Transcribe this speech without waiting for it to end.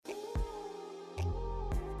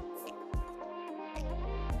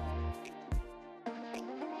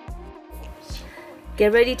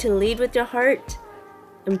Get ready to lead with your heart,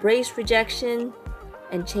 embrace rejection,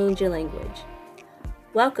 and change your language.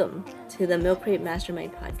 Welcome to the Milk Crate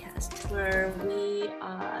Mastermind podcast, where we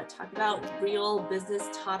talk about real business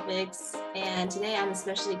topics. And today I'm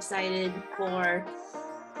especially excited for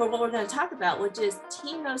what we're going to talk about, which is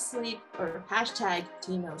Team No Sleep, or hashtag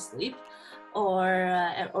Team No Sleep,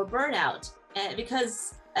 or burnout. And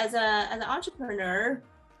because as an entrepreneur,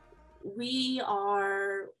 we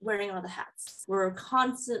are wearing all the hats. We're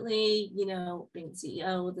constantly, being the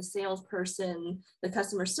CEO, the salesperson, the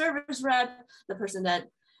customer service rep, the person that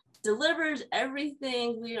delivers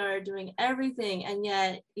everything. We are doing everything. And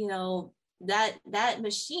yet, that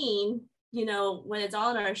machine, when it's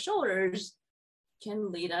on our shoulders,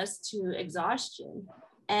 can lead us to exhaustion.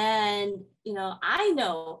 And, I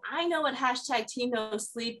know what hashtag Team No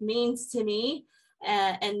Sleep means to me.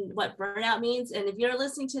 And what burnout means. And if you're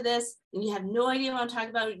listening to this and you have no idea what I'm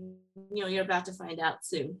talking about, you're about to find out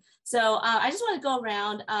soon. So I just want to go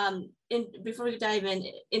around before we dive in,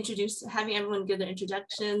 having everyone give their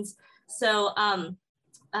introductions. So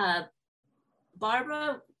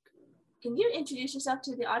Barbara, can you introduce yourself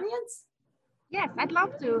to the audience? Yes, I'd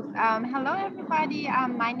love to. Hello, everybody.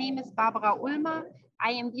 My name is Barbara Ulmer.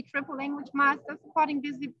 I am the triple language master supporting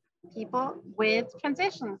busy people with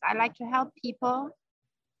transitions. I like to help people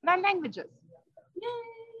learn languages. Yay!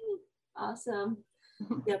 Awesome.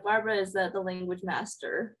 Yeah, Barbara is the language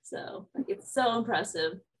master. So it's so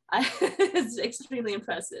impressive. It's extremely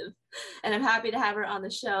impressive. And I'm happy to have her on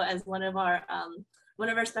the show as one of our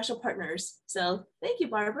special partners. So thank you,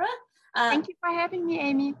 Barbara. Thank you for having me,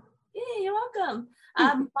 Amy. Yeah, you're welcome.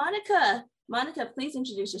 Monica, please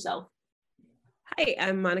introduce yourself. Hi,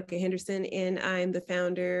 I'm Monica Henderson, and I'm the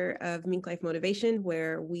founder of Mink Life Motivation,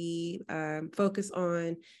 where we focus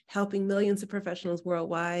on helping millions of professionals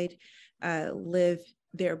worldwide live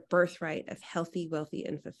their birthright of healthy, wealthy,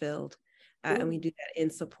 and fulfilled. And we do that in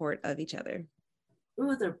support of each other.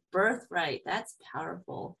 Ooh, their birthright. That's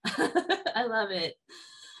powerful. I love it.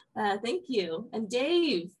 Thank you. And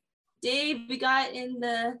Dave, we got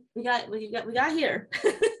here.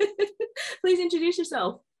 Please introduce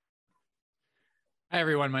yourself. Hi,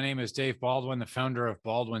 everyone. My name is Dave Baldwin, the founder of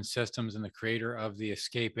Baldwin Systems and the creator of the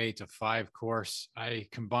Escape 8 to 5 course. I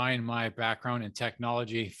combine my background in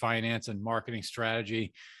technology, finance, and marketing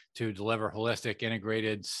strategy to deliver holistic,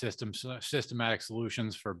 integrated systematic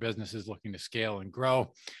solutions for businesses looking to scale and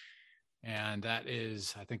grow. And I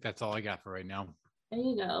think that's all I got for right now. There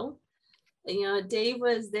you go. Dave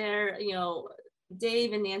was there,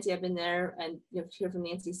 Dave and Nancy have been there, and you'll hear from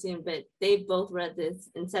Nancy soon, but they've both read this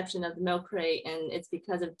inception of the Milk Crate, and it's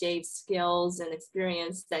because of Dave's skills and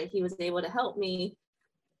experience that he was able to help me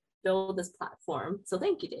build this platform. So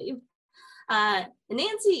thank you, Dave. And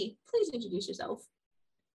Nancy, please introduce yourself.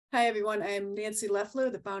 Hi, everyone. I'm Nancy Leffler,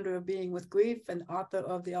 the founder of Being with Grief and author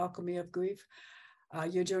of The Alchemy of Grief,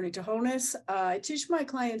 Your Journey to Wholeness. I teach my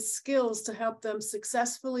clients skills to help them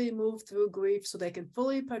successfully move through grief so they can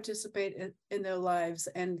fully participate in their lives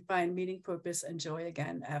and find meaning, purpose, and joy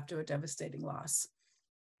again after a devastating loss.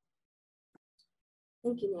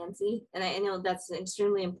 Thank you, Nancy. And I know that's an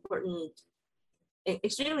extremely important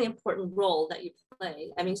role that you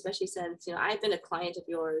play. I mean, especially since, I've been a client of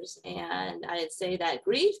yours, and I'd say that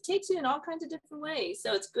grief takes you in all kinds of different ways.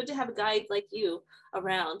 So it's good to have a guide like you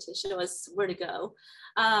around to show us where to go.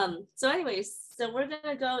 So anyways, so we're going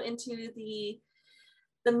to go into the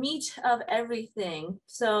meat of everything.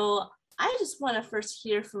 So I just want to first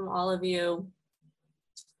hear from all of you.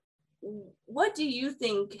 What do you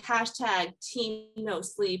think hashtag Team No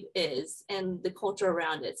Sleep is and the culture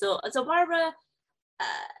around it? So Barbara,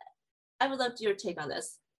 I would love your take on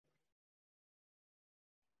this.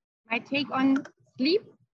 My take on sleep?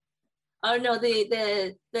 Oh no,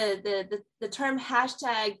 the term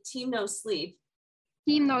hashtag Team No Sleep.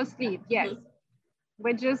 Team No Sleep, yes. Mm-hmm.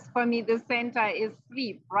 Which is, for me, the center is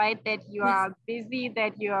sleep, right? That you are busy,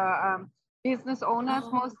 that you are business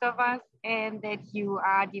owners, most of us, and that you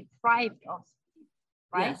are deprived of sleep,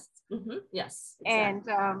 right? Yes. Mm-hmm. Yes.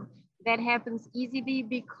 Exactly. And that happens easily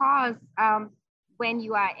because when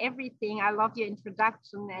you are everything, I love your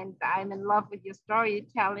introduction, and I'm in love with your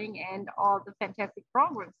storytelling and all the fantastic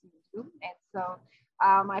programs you do. And so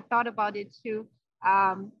I thought about it too.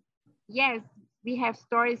 Yes, we have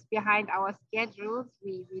stories behind our schedules.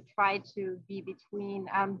 We try to be between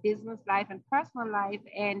business life and personal life,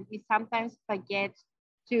 and we sometimes forget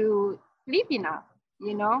to sleep enough,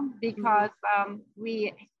 because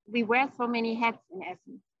we wear so many hats in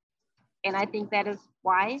essence. And I think that is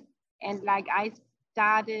why. And like I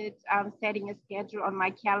started setting a schedule on my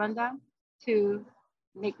calendar to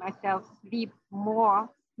make myself sleep more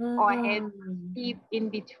or had sleep in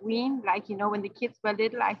between. Like, you know, when the kids were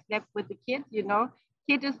little, I slept with the kids, you know,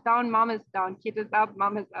 kid is down, mom is down, kid is up,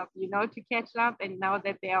 mom is up, you know, to catch up. And now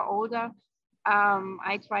that they are older,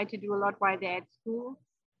 I try to do a lot while they're at school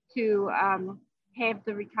to have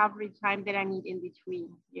the recovery time that I need in between,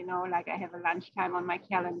 you know, like I have a lunchtime on my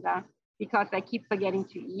calendar because I keep forgetting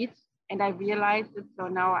to eat. And I realized it. So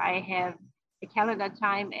now I have a calendar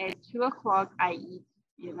time at 2 o'clock, I eat,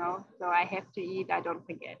 you know, so I have to eat, I don't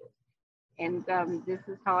forget it. And this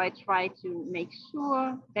is how I try to make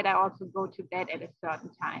sure that I also go to bed at a certain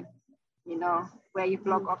time, you know, where you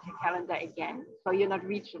block off your calendar again, so you're not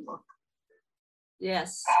reachable.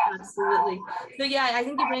 Yes, absolutely. So yeah, I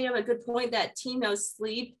think you bring up a good point that team no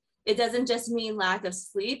sleep, it doesn't just mean lack of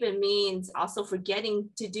sleep, it means also forgetting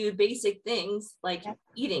to do basic things like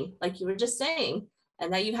eating, like you were just saying,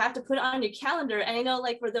 and that you have to put it on your calendar. And I know,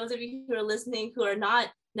 like, for those of you who are listening who are not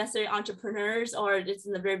necessarily entrepreneurs or just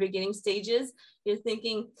in the very beginning stages, you're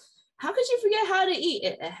thinking, how could you forget how to eat?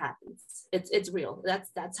 It happens. It's real.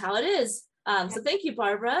 That's how it is. So thank you,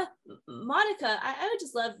 Barbara. Monica, I would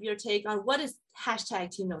just love your take on what is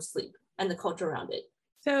hashtag Team No Sleep and the culture around it.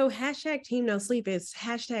 So hashtag Team No Sleep is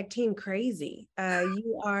hashtag Team Crazy.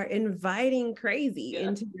 You are inviting crazy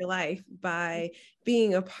into your life by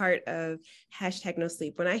being a part of hashtag No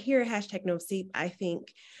Sleep. When I hear hashtag No Sleep, I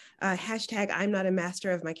think hashtag I'm not a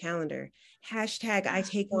master of my calendar. Hashtag I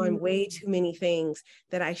take on way too many things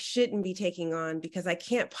that I shouldn't be taking on because I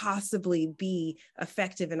can't possibly be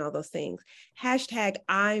effective in all those things. Hashtag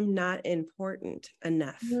I'm not important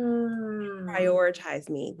enough. Prioritize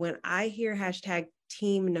me. When I hear hashtag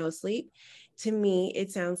Team No Sleep, to me,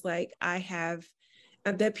 it sounds like I have,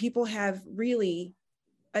 that people have really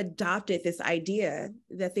adopted this idea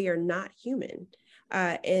that they are not human.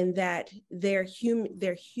 And that their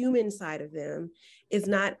human side of them is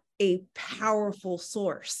not a powerful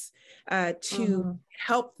source to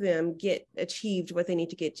help them get achieved what they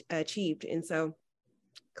need to get achieved. And so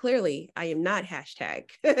clearly I am not hashtag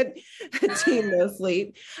Team No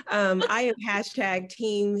Sleep. I am hashtag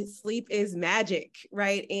Team Sleep is Magic,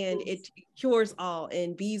 right? And it cures all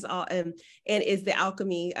and bees all, and is the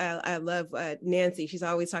alchemy. I love Nancy. She's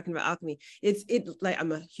always talking about alchemy. Like,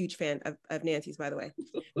 I'm a huge fan of Nancy's, by the way.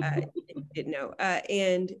 Didn't know.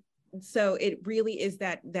 And so it really is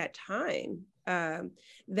that time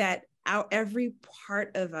that every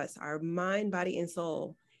part of us, our mind, body, and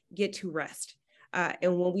soul, get to rest.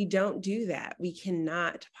 And when we don't do that, we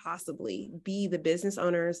cannot possibly be the business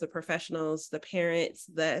owners, the professionals, the parents,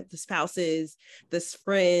 the spouses, the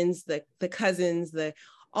friends, the cousins,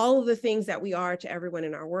 all of the things that we are to everyone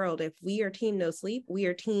in our world. If we are Team No Sleep, we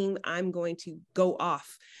are Team I'm going to go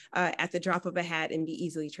off at the drop of a hat and be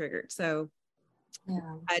easily triggered. So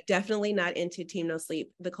definitely not into Team No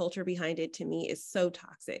Sleep. The culture behind it, to me, is so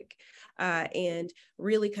toxic and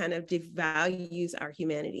really kind of devalues our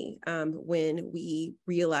humanity when we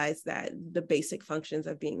realize that the basic functions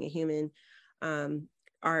of being a human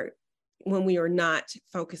are when we are not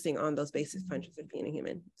focusing on those basic functions of being a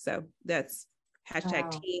human. So that's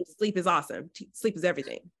hashtag Team Sleep is awesome. Sleep is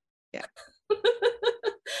everything. Yeah.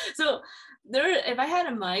 So if I had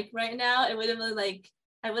a mic right now, it would have been like,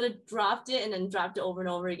 I would have dropped it and then dropped it over and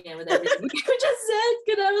over again with everything you just said.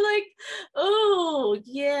 Because I was like, oh,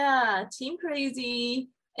 yeah, Team Crazy.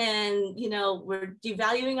 And, you know, we're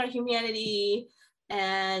devaluing our humanity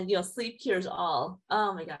and, you know, sleep cures all.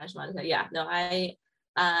 Oh my gosh, Monica. Yeah, no, I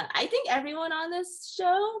think everyone on this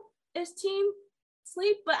show is Team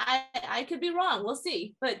Sleep, but I could be wrong. We'll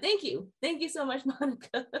see. But thank you. Thank you so much,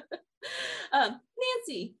 Monica.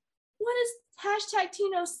 Nancy, what is hashtag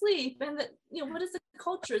Team No Sleep, and what is the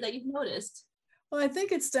culture that you've noticed? Well, I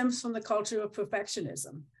think it stems from the culture of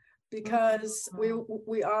perfectionism, because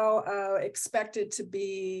we all are expected to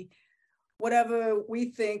be whatever we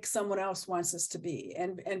think someone else wants us to be,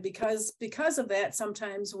 and because of that,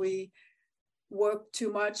 sometimes we work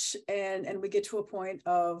too much and we get to a point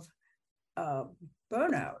of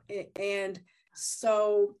burnout. And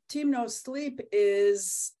so Team No Sleep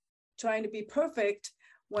is trying to be perfect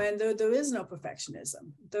when there is no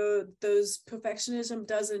perfectionism. Those perfectionism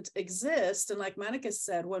doesn't exist. And like Monica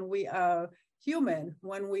said, when we are human,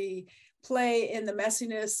 when we play in the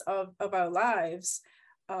messiness of our lives,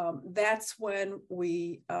 that's when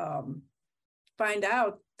we find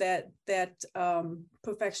out that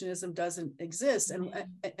perfectionism doesn't exist.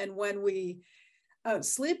 And when we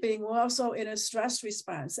sleeping, we're also in a stress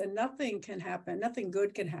response, and nothing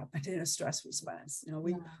good can happen in a stress response. You know,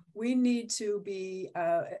 we need to be,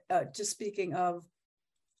 just speaking of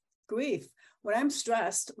grief, when I'm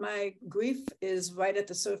stressed, my grief is right at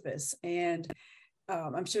the surface, and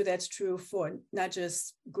I'm sure that's true for not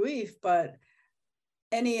just grief, but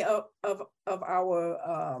any of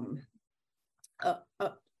our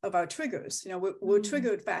of our triggers. You know, we're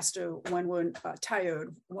triggered faster when we're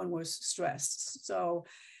tired, when we're stressed. So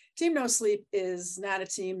Team No Sleep is not a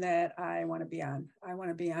team that I want to be on. I want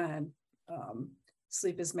to be on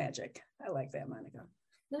Sleep is Magic. I like that, Monica.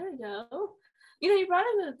 There you go. You know, you brought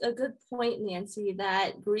up a good point, Nancy,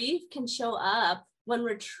 that grief can show up when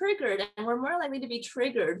we're triggered, and we're more likely to be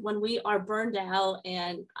triggered when we are burned out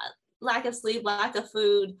and lack of sleep, lack of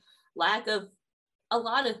food, lack of a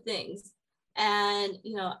lot of things. And,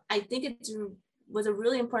 you know, I think it was a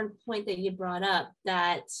really important point that you brought up,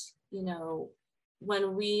 that, you know,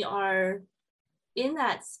 when we are in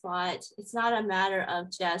that spot, it's not a matter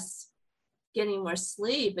of just getting more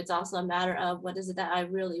sleep. It's also a matter of what is it that I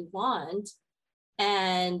really want.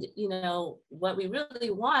 And, you know, what we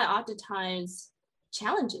really want oftentimes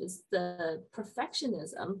challenges the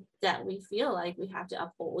perfectionism that we feel like we have to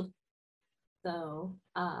uphold. So,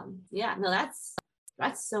 yeah, no, that's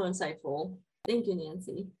so insightful. Thank you,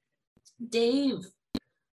 Nancy. Dave,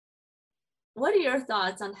 what are your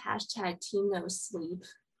thoughts on hashtag Team No Sleep?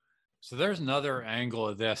 So there's another angle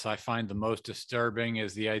of this I find the most disturbing,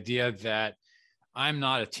 is the idea that I'm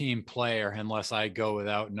not a team player unless I go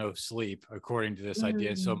without no sleep, according to this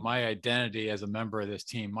idea. So my identity as a member of this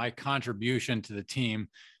team, my contribution to the team,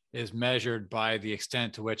 is measured by the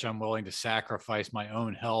extent to which I'm willing to sacrifice my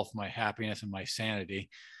own health, my happiness, and my sanity.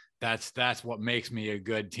 That's what makes me a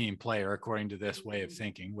good team player, according to this way of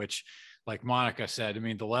thinking, which, like Monica said, I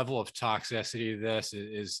mean, the level of toxicity of this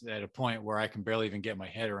is at a point where I can barely even get my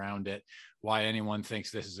head around it, why anyone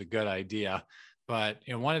thinks this is a good idea. But,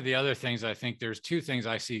 you know, one of the other things, I think there's two things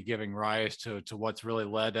I see giving rise to what's really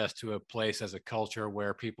led us to a place as a culture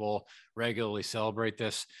where people regularly celebrate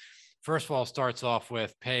this. First of all, it starts off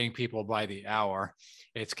with paying people by the hour.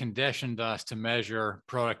 It's conditioned us to measure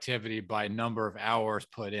productivity by number of hours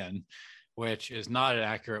put in, which is not an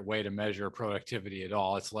accurate way to measure productivity at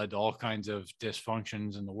all. It's led to all kinds of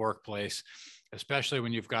dysfunctions in the workplace, especially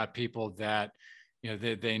when you've got people that, you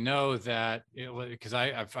know, they know that, because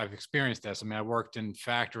I've experienced this. I mean, I worked in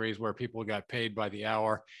factories where people got paid by the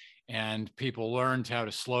hour, and people learned how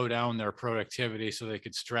to slow down their productivity so they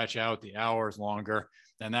could stretch out the hours longer.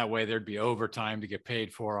 And that way there'd be overtime to get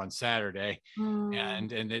paid for on Saturday.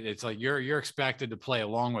 And it's like, you're expected to play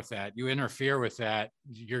along with that. You interfere with that,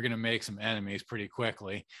 you're going to make some enemies pretty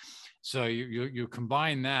quickly. So you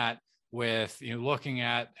combine that with, you know, looking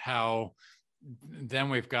at how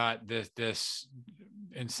then we've got this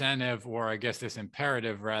incentive, or I guess this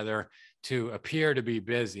imperative rather, to appear to be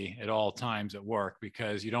busy at all times at work,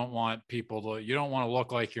 because you don't want to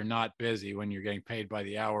look like you're not busy when you're getting paid by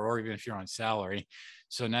the hour, or even if you're on salary.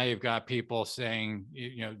 So now you've got people saying,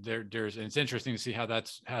 you know, it's interesting to see how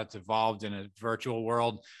it's evolved in a virtual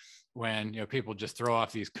world, when, you know, people just throw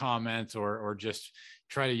off these comments or just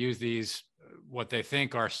try to use these, what they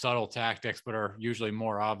think are subtle tactics, but are usually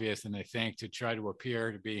more obvious than they think, to try to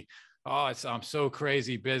appear to be, I'm so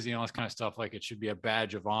crazy busy and all this kind of stuff, like it should be a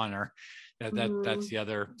badge of honor. That's the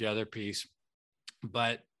other piece.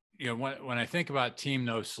 But, you know, when I think about Team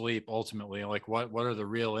No Sleep, ultimately, like what are the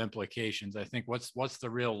real implications? I think what's the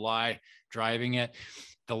real lie driving it?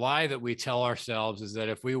 The lie that we tell ourselves is that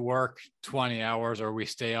if we work 20 hours or we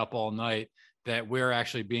stay up all night, that we're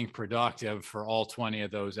actually being productive for all 20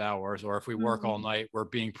 of those hours. Or if we work all night, we're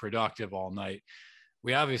being productive all night.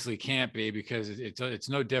 We obviously can't be, because it's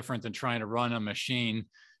no different than trying to run a machine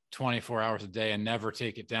 24 hours a day and never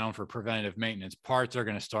take it down for preventative maintenance. Parts are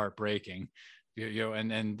going to start breaking. You know,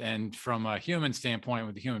 and from a human standpoint,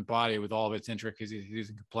 with the human body, with all of its intricacies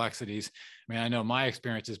and complexities, I mean, I know my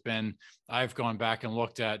experience has been, I've gone back and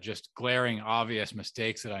looked at just glaring, obvious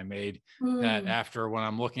mistakes that I made, that after, when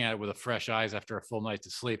I'm looking at it with a fresh eyes after a full night to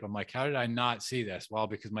sleep, I'm like, how did I not see this? Well,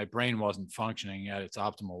 because my brain wasn't functioning at its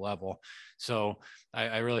optimal level. So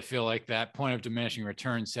I really feel like that point of diminishing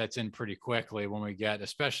return sets in pretty quickly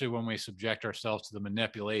especially when we subject ourselves to the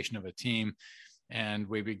manipulation of a team, and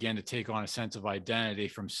we begin to take on a sense of identity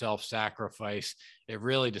from self-sacrifice. It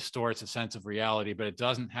really distorts a sense of reality, but it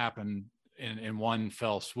doesn't happen in one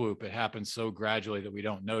fell swoop. It happens so gradually that we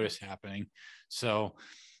don't notice happening. So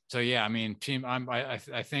yeah, I mean,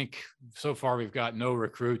 I think so far we've got no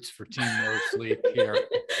recruits for Team No Sleep here.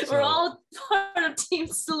 We're all part of Team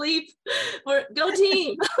Sleep. Go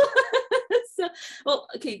team. So, well,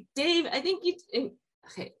 okay, Dave, I think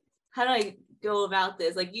how do I go about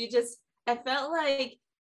this? Like, I felt like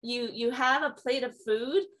you have a plate of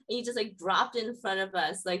food and you just like dropped it in front of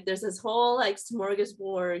us. Like, there's this whole like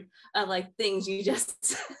smorgasbord of like things you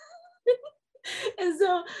just And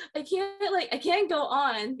so I can't go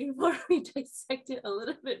on before we dissect it a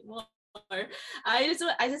little bit more. I just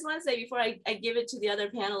want to say before I give it to the other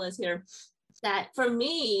panelists here that for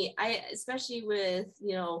me, I especially with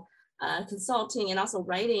consulting and also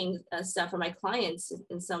writing stuff for my clients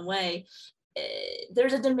in some way, there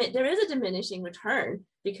is a diminishing return,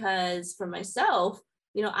 because for myself,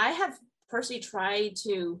 I have personally tried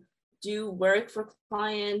to do work for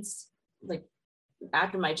clients like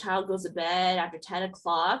after my child goes to bed after 10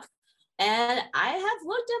 o'clock, and I've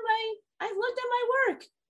looked at my work.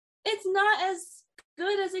 It's not as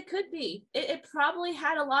good as it could be. It probably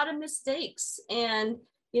had a lot of mistakes, and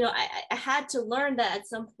I had to learn that at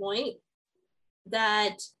some point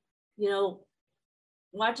that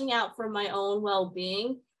watching out for my own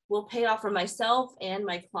well-being will pay off for myself and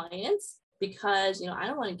my clients, because I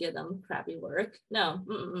don't want to give them crappy work. No,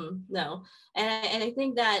 no. And I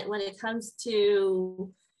think that when it comes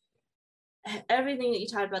to everything that you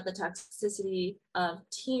talked about, the toxicity of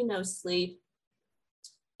team no sleep,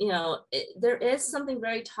 there is something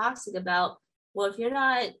very toxic about, well, if you're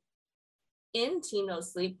not in team no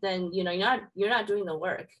sleep, then you're not doing the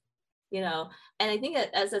work. And I think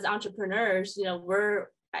that as entrepreneurs,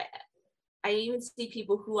 I even see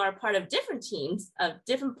people who are part of different teams of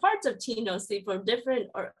different parts of Team No Sleep from different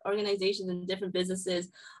organizations and different businesses,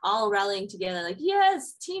 all rallying together like,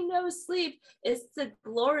 yes, Team No Sleep, it's the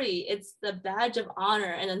glory, it's the badge of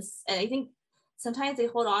honor. And I think sometimes they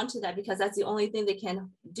hold on to that because that's the only thing they can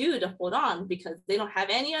do to hold on, because they don't have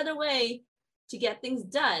any other way to get things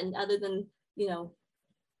done other than,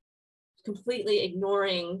 completely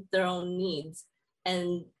ignoring their own needs.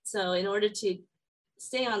 And so in order to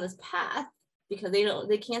stay on this path, because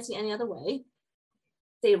they can't see any other way,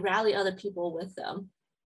 they rally other people with them.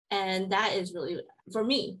 And that is really, for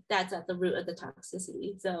me, that's at the root of the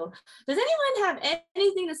toxicity. So does anyone have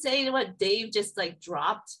anything to say to what Dave just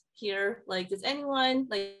dropped here? Does anyone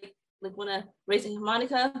want to raise a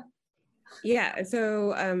Monica? Yeah,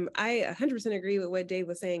 so I 100% agree with what Dave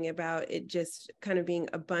was saying about it just kind of being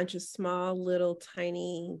a bunch of small, little,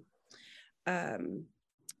 tiny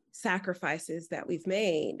sacrifices that we've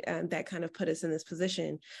made that kind of put us in this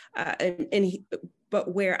position.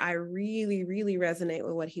 But where I really, really resonate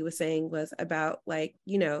with what he was saying was about we're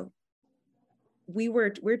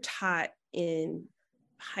taught in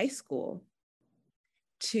high school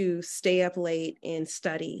to stay up late and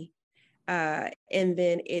study. And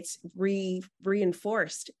then it's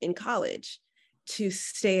reinforced in college to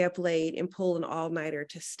stay up late and pull an all-nighter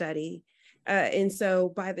to study. And so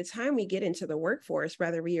by the time we get into the workforce,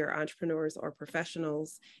 whether we are entrepreneurs or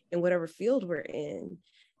professionals in whatever field we're in,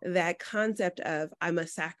 that concept of I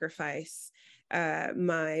must sacrifice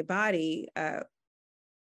my body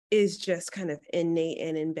is just kind of innate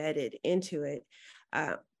and embedded into it.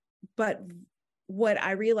 But what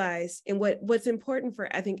I realized, and what's important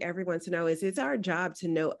for I think everyone to know, is it's our job to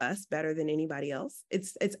know us better than anybody else.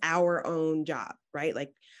 It's our own job, right?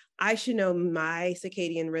 I should know my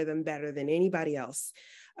circadian rhythm better than anybody else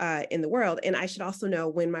in the world. And I should also know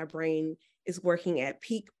when my brain is working at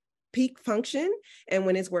peak function and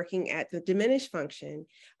when it's working at the diminished function,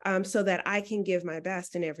 so that I can give my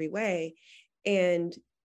best in every way. And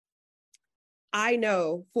I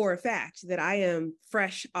know for a fact that I am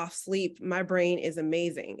fresh off sleep. My brain is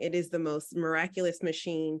amazing. It is the most miraculous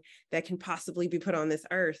machine that can possibly be put on this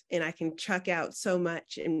earth. And I can chuck out so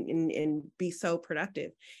much and be so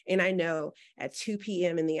productive. And I know at 2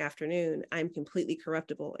 p.m. in the afternoon, I'm completely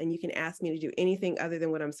corruptible. And you can ask me to do anything other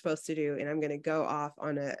than what I'm supposed to do. And I'm going to go off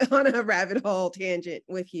on a rabbit hole tangent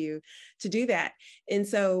with you to do that. And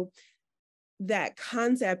so that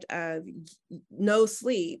concept of no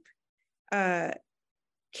sleep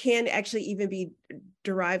can actually even be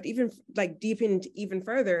derived even deepened even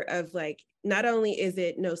further of not only is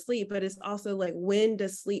it no sleep, but it's also when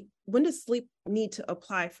does sleep need to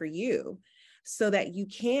apply for you so that you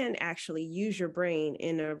can actually use your brain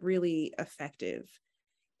in a really effective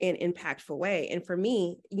and impactful way. And for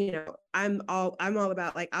me, I'm all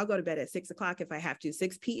about I'll go to bed at 6 o'clock if I have to,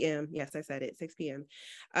 6 p.m. Yes, I said it, 6 p.m.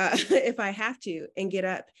 If I have to, and get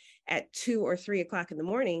up at 2 or 3 o'clock in the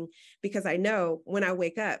morning, because I know when I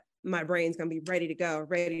wake up, my brain's going to be ready to go,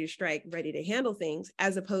 ready to strike, ready to handle things,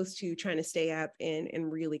 as opposed to trying to stay up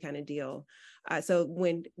and really kind of deal. So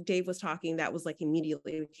when Dave was talking, that was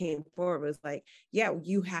immediately came forward, was yeah,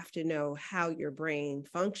 you have to know how your brain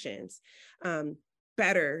functions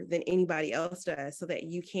better than anybody else does, so that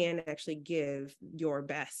you can actually give your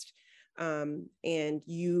best. And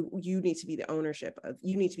you need to be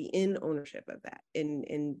in ownership of that.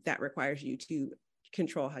 And that requires you to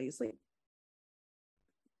control how you sleep.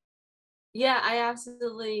 Yeah, I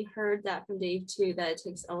absolutely heard that from Dave too, that it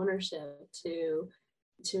takes ownership to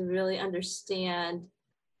really understand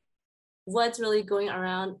what's really going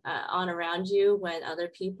around on around you when other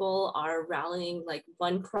people are rallying like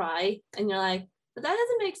one cry, and you're like, but that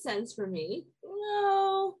doesn't make sense for me.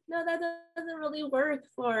 No, that doesn't really work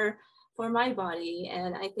for my body.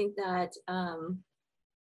 And I think that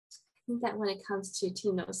when it comes to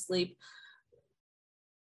Team No Sleep,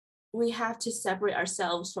 we have to separate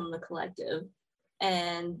ourselves from the collective,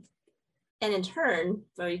 and in turn,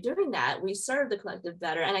 by doing that, we serve the collective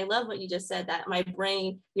better. And I love what you just said, that my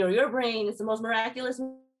brain, your brain is the most miraculous.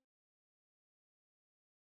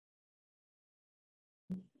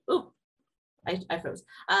 Ooh, I froze.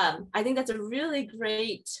 I think that's a really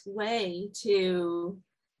great way to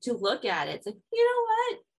look at it. It's like, you know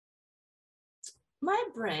what? My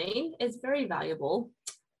brain is very valuable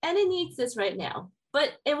and it needs this right now,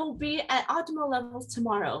 but it will be at optimal levels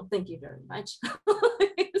tomorrow. Thank you very much.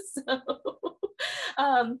 So,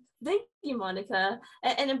 thank you, Monica.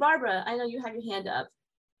 And then Barbara, I know you have your hand up.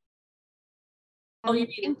 Oh,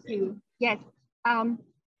 thank you. Yes.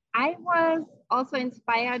 I was also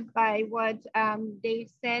inspired by what Dave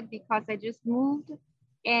said, because I just moved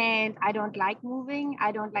and I don't like moving.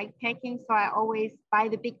 I don't like packing. So I always buy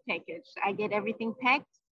the big package. I get everything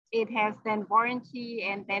packed. It has then warranty,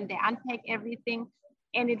 and then they unpack everything.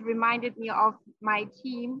 And it reminded me of my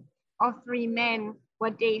team of 3 men,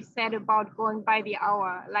 what Dave said about going by the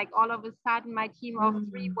hour. Like all of a sudden, my team of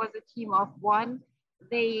 3 was a team of 1.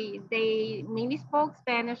 They mainly spoke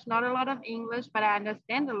Spanish, not a lot of English, but I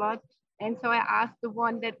understand a lot. And so I asked the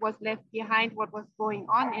one that was left behind what was going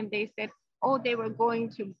on, and they said, oh, they were going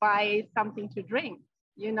to buy something to drink,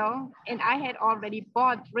 you know, and I had already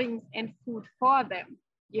bought drinks and food for them.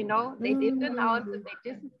 You know, they didn't announce it,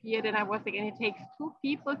 they disappeared, and I was like, and it takes 2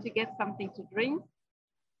 people to get something to drink.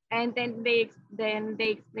 And then they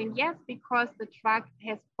explain, yes, because the truck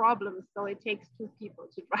has problems, so it takes 2 people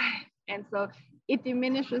to drive. And so it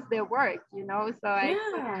diminishes their work, you know. So I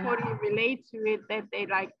could totally relate to it, that they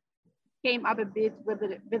like came up a bit with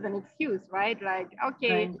an excuse, right? Like,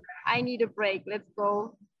 okay, right, I need a break, let's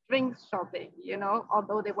go drinks shopping, you know,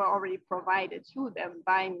 although they were already provided to them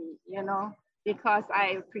by me, you know, because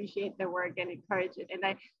I appreciate their work and encourage it. And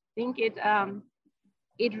I think it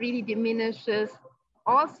really diminishes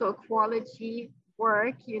also quality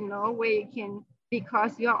work, you know, where you can,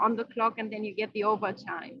 because you're on the clock and then you get the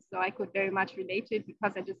overtime. So I could very much relate to it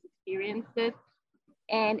because I just experienced it.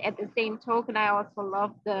 And at the same token, I also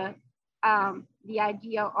love the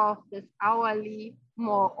idea of this hourly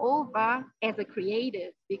moreover as a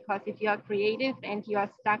creative, because if you are creative and you are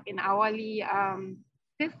stuck in hourly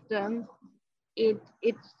systems, it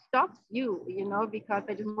stops you, you know, because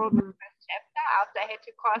I just wrote my first chapter after I had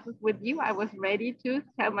 2 courses with you. I was ready to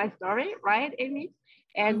tell my story, right, Amy?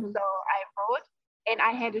 And so I wrote, and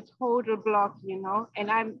I had a total block, you know, and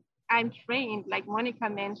I'm trained, like Monica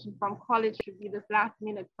mentioned, from college to be this last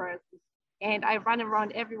minute person. And I run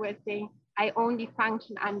around everywhere saying, I only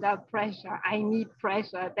function under pressure. I need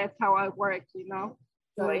pressure. That's how I work, you know?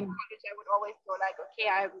 So in college, I would always go like,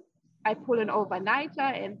 okay, I pull an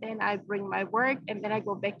overnighter and then I bring my work and then I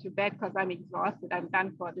go back to bed because I'm exhausted. I'm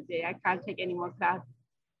done for the day. I can't take any more classes.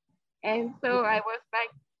 And so I was like,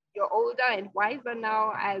 you're older and wiser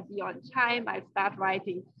now. I'll be on time. I'll start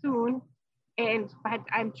writing soon. But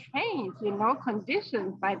I'm trained, you know,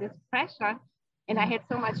 conditioned by this pressure. And I had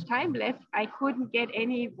so much time left, I couldn't get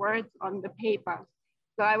any words on the paper.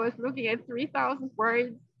 So I was looking at 3,000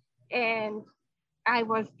 words and I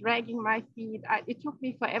was dragging my feet. It took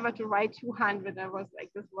me forever to write 200. I was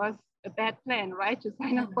like, this was a bad plan, right? To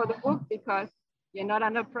sign up for the book because you're not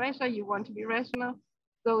under pressure, you want to be rational.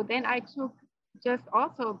 So then I took just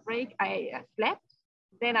also a break. I slept,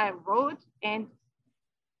 then I wrote, and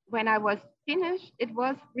when I was finished, it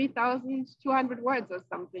was 3,200 words or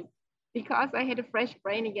something, because I had a fresh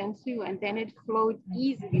brain again too. And then it flowed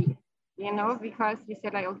easily, you know, because you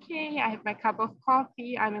said like, okay, I have my cup of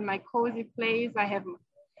coffee, I'm in my cozy place, I have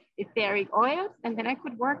etheric oils, and then I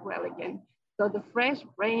could work well again. So the fresh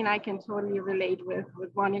brain I can totally relate with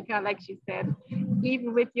Monica, like she said,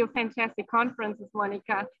 even with your fantastic conferences,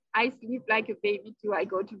 Monica, I sleep like a baby too. I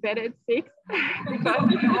go to bed at 6 because,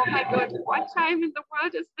 oh my God, what time in the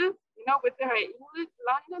world is this? You know, with her English,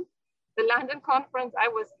 London, the London conference, I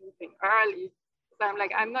was sleeping early. So I'm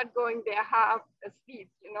like, I'm not going there half asleep,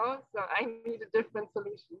 you know, so I need a different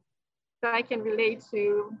solution. So I can relate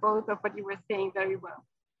to both of what you were saying very well.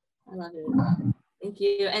 I love it. Thank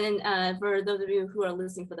you. And then for those of you who are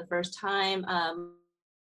listening for the first time,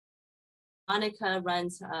 Monica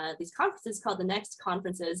runs these conferences called the Next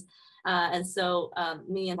Conferences. And so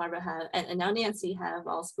me and Barbara have, and now Nancy have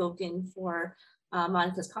all spoken for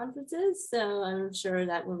Monica's conferences. So I'm sure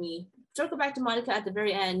that when we circle back to Monica at the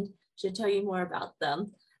very end, she'll tell you more about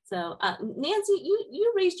them. So Nancy,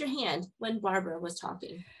 you raised your hand when Barbara was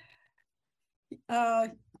talking.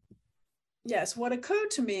 Yes, what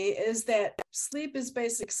occurred to me is that sleep is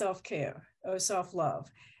basic self-care or self-love.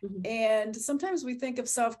 Mm-hmm. And sometimes we think of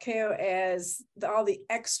self-care as all the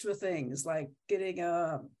extra things like getting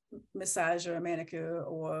a massage or a manicure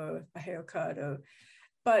or a haircut,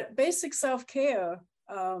 but basic self-care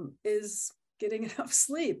is getting enough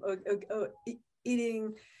sleep or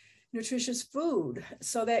eating nutritious food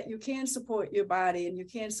so that you can support your body and you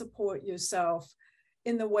can support yourself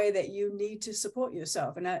in the way that you need to support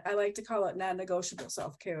yourself. And I like to call it non-negotiable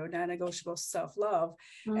self-care or non-negotiable self-love.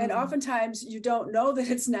 Mm. And oftentimes you don't know that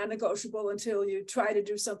it's non-negotiable until you try to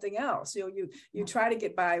do something else. You try to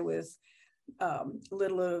get by with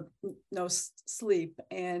little or no sleep,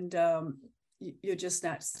 and you're just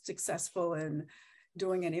not successful in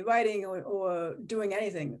doing any writing or doing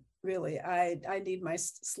anything really. I need my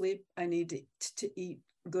sleep. I need to eat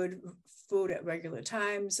good food at regular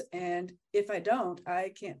times. And if I don't,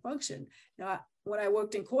 I can't function. Now, when I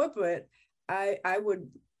worked in corporate, I would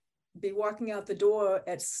be walking out the door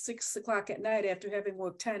at 6 o'clock at night after having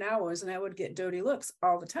worked 10 hours, and I would get dirty looks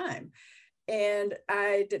all the time. And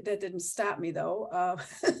that didn't stop me though.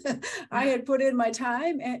 I had put in my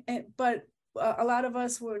time, but a lot of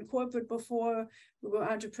us were in corporate before we were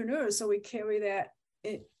entrepreneurs. So we carry that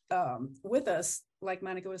with us, like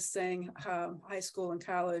Monica was saying, high school and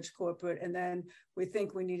college, corporate, and then we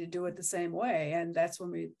think we need to do it the same way. And that's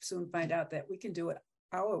when we soon find out that we can do it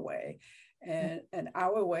our way. And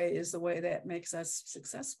our way is the way that makes us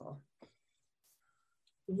successful.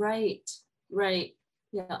 Right.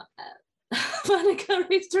 Yeah. Monica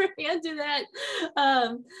raised her hand to that.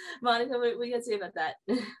 Monica, what do you got to say about that?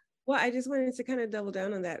 Well, I just wanted to kind of double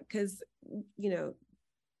down on that because,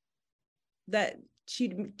 that she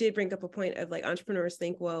did bring up a point of like entrepreneurs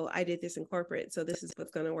think, well, I did this in corporate, so this is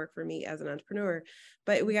what's going to work for me as an entrepreneur.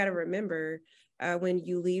 But we got to remember, when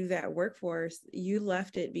you leave that workforce, you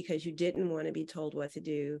left it because you didn't want to be told what to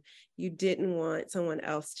do. You didn't want someone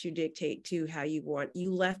else to dictate to how you want.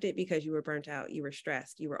 You left it because you were burnt out, you were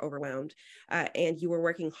stressed, you were overwhelmed, and you were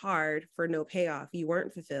working hard for no payoff. You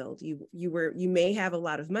weren't fulfilled. You may have a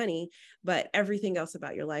lot of money, but everything else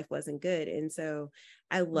about your life wasn't good. And so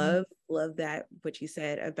I love that, what you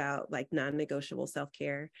said about like non-negotiable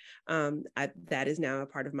self-care. That is now a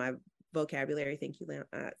part of my vocabulary. Thank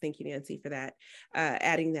you, Nancy, for that.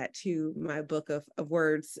 Adding that to my book of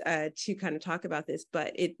words to kind of talk about this,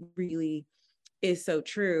 but it really is so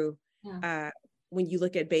true. Yeah. When you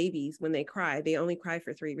look at babies, when they cry, they only cry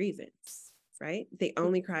for 3 reasons, right? They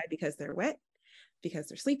only cry because they're wet, because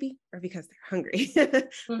they're sleepy, or because they're hungry.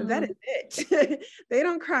 Mm-hmm. That is it. They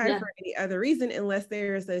don't cry for any other reason unless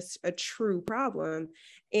there's a true problem.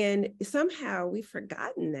 And somehow we've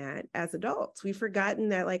forgotten that as adults. We've forgotten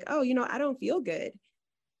that, like, oh, I don't feel good.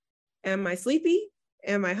 Am I sleepy?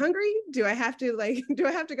 Am I hungry? Do I have to go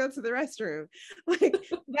to the restroom? Like,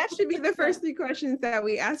 that should be the first 3 questions that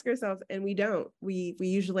we ask ourselves, and we don't. We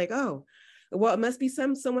usually like, oh, well, it must be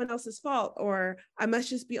someone else's fault, or I must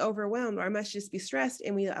just be overwhelmed, or I must just be stressed.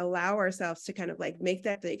 And we allow ourselves to kind of like make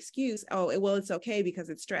that the excuse. Oh, well, it's okay because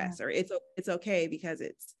it's stress, or it's okay because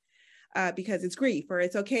it's grief, or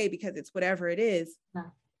it's okay because it's whatever it is. Yeah.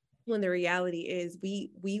 When the reality is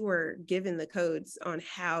we were given the codes on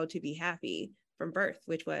how to be happy from birth,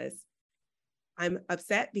 which was, I'm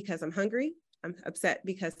upset because I'm hungry. I'm upset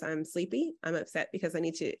because I'm sleepy. I'm upset because I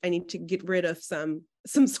need to get rid of some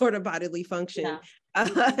sort of bodily function.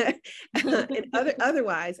 Yeah. And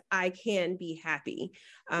otherwise I can be happy.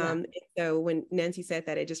 So when Nancy said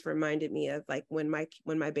that, it just reminded me of like when my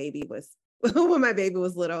baby was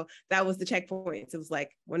little, that was the checkpoints. It was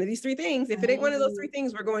like, one of these 3 things. If it ain't one of those 3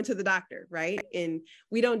 things, we're going to the doctor, right? And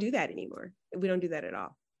we don't do that anymore. We don't do that at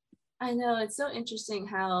all. I know, it's so interesting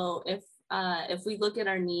how if we look at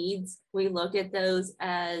our needs, we look at those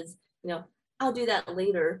as, I'll do that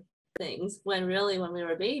later things, when really when we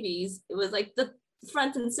were babies, it was like the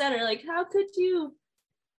front and center. Like, how could you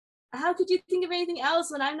think of anything else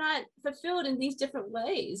when I'm not fulfilled in these different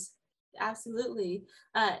ways? Absolutely.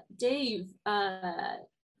 Dave,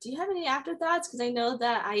 do you have any afterthoughts? Because I know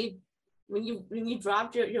that when you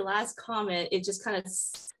dropped your last comment, it just kind of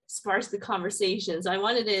sparks the conversation. So I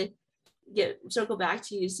wanted to circle back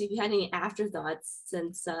to you, see if you had any afterthoughts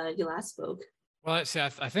since you last spoke. Well,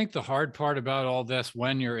 I think the hard part about all this,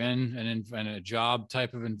 when you're in a job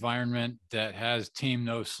type of environment that has team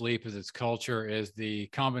no sleep as its culture, is the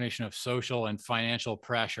combination of social and financial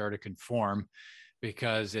pressure to conform.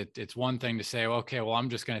 Because it's one thing to say, okay, well, I'm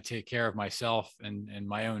just going to take care of myself and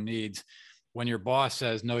my own needs. When your boss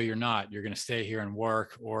says, no, you're not, you're going to stay here and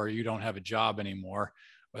work, or you don't have a job anymore.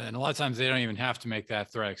 And a lot of times they don't even have to make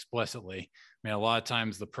that threat explicitly. I mean, a lot of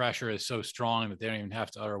times the pressure is so strong that they don't even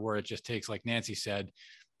have to utter a word. It just takes, like Nancy said,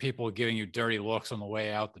 people giving you dirty looks on the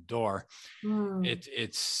way out the door.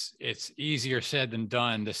 It's easier said than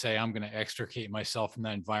done to say, I'm going to extricate myself from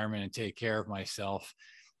that environment and take care of myself.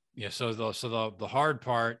 Yeah. So the hard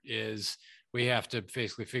part is we have to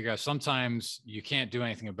basically figure out, sometimes you can't do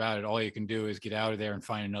anything about it. All you can do is get out of there and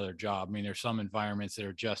find another job. I mean, there's some environments that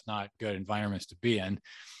are just not good environments to be in.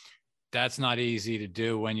 That's not easy to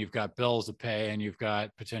do when you've got bills to pay and you've got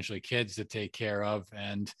potentially kids to take care of.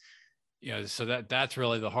 And, so that's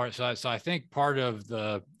really the hard side. So I think part of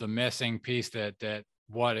the missing piece that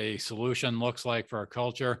what a solution looks like for our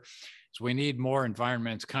culture is we need more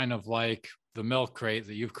environments, kind of like the milk crate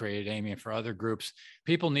that you've created, Amy, and for other groups.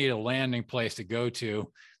 People need a landing place to go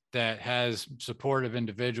to that has supportive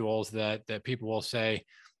individuals that people will say,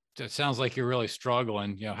 it sounds like you're really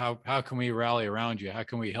struggling. How can we rally around you? How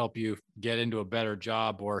can we help you get into a better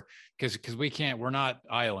job? Or because we're not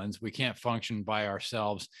islands. We can't function by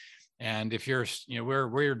ourselves. And if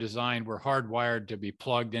we're designed, we're hardwired to be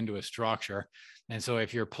plugged into a structure. And so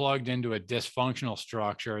if you're plugged into a dysfunctional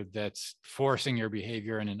structure that's forcing your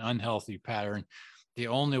behavior in an unhealthy pattern, the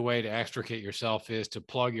only way to extricate yourself is to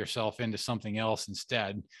plug yourself into something else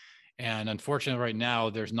instead. And unfortunately, right now,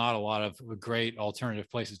 there's not a lot of great alternative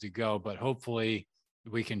places to go, but hopefully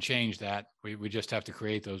we can change that. We just have to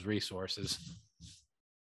create those resources.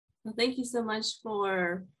 Well, thank you so much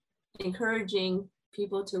for encouraging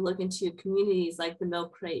people to look into communities like the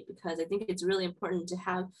Milk Crate, because I think it's really important to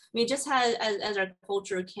have, just as our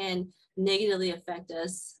culture can negatively affect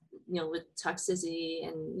us, with toxicity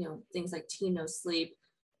and, things like team no sleep,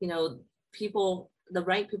 people, the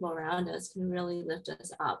right people around us can really lift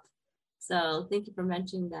us up. So thank you for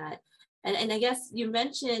mentioning that. And I guess you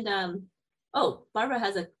mentioned,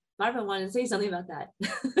 Barbara wanted to say something about that.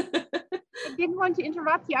 I didn't want to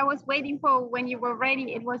interrupt you. I was waiting for when you were writing.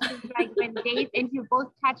 It was just like when Dave and you both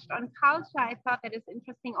touched on culture. I thought that is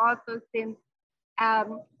interesting also, since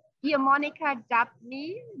dear Monica dubbed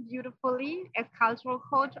me beautifully as cultural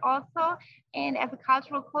coach also. And as a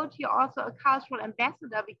cultural coach, you're also a cultural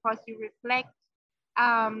ambassador, because you reflect,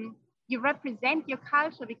 you represent your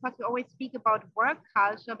culture, because we always speak about work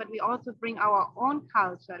culture, but we also bring our own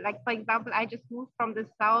culture. Like, for example, I just moved from the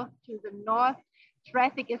south to the north.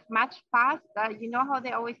 Traffic is much faster. You know how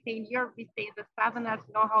they always say in Europe, we say the Southerners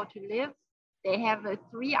know how to live. They have a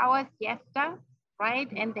 3-hour siesta, right?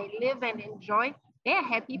 And they live and enjoy. They're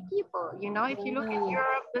happy people. If you look at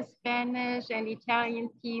Europe, the Spanish and Italian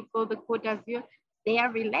people, the Côte d'Azur, they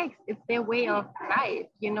are relaxed. It's their way of life.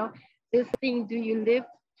 This thing, do you live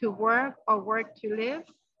to work or work to live,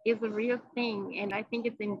 is a real thing. And I think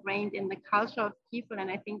it's ingrained in the culture of people.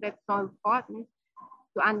 And I think that's so important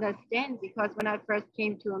to understand, because when I first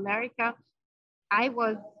came to America, I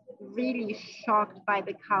was really shocked by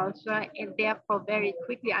the culture, and therefore very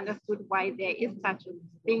quickly understood why there is such a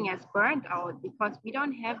thing as burnt out, because we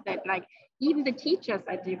don't have that. Like, even the teachers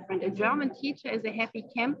are different. A German teacher is a happy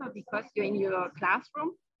camper because you're in your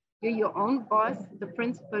classroom, you're your own boss. The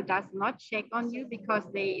principal does not check on you, because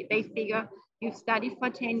they figure you studied for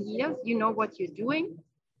 10 years, you know what you're doing,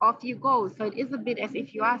 off you go. So it is a bit as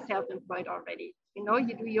if you are self-employed already. You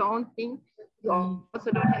do your own thing. You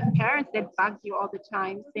also don't have parents that bug you all the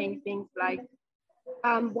time, saying things like,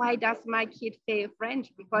 why does my kid fail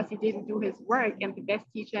French? Because he didn't do his work, and the best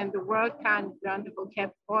teacher in the world can't learn the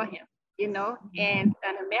vocab for him, And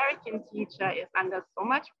an American teacher is under so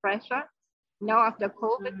much pressure. Now after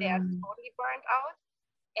COVID, they are totally burned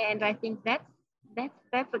out. And I think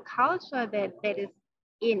that's a culture that is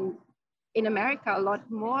in America a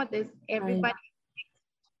lot more. This everybody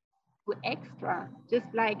extra, just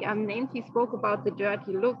like Nancy spoke about the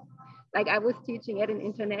dirty look. Like, I was teaching at an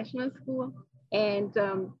international school, and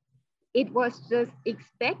it was just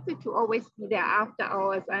expected to always be there after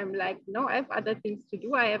hours. I'm like, no, I have other things to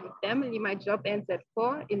do. I have a family. My job ends at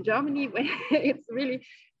 4. In Germany, it's really,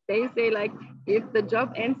 they say, like, if the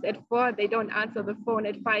job ends at 4, they don't answer the phone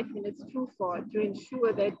at 5 minutes to 4 to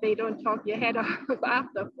ensure that they don't talk your head off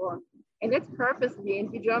after 4. And that's purposely,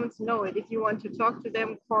 and you Germans know it. If you want to talk to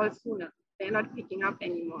them, call sooner. They're not picking up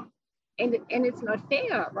anymore. And it's not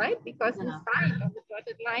fair, right? Because you signed on the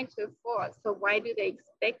dotted line till 4. So why do they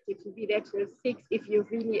expect you to be there till 6 if you're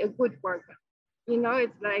really a good worker? You know,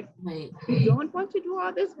 it's like, Right. you don't want to do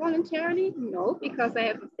all this voluntarily? No, because I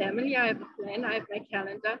have a family, I have a plan, I have my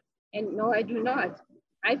calendar. And no, I do not.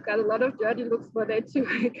 I've got a lot of dirty looks for that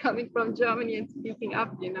too, coming from Germany and speaking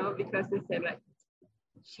up, you know, because they say like,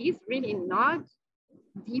 she's really not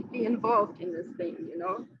deeply involved in this thing, you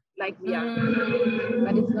know, like we are.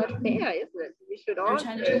 But it's not fair, is it? We should all They're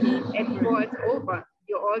trying to say, change. and before it's over,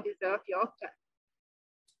 you all deserve your time.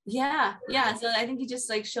 Yeah. So I think you just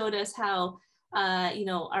like showed us how,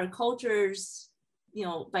 our cultures,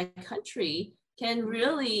 by country can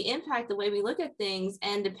really impact the way we look at things.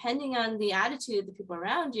 And depending on the attitude of the people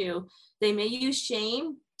around you, they may use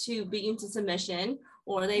shame to beat you into submission,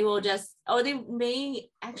 or they will just, or they may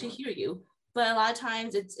actually hear you. But a lot of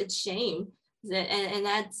times it's shame. And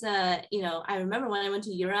that's, I remember when I went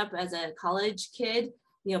to Europe as a college kid,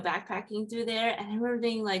 backpacking through there. And I remember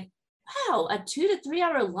being like, wow, a 2 to 3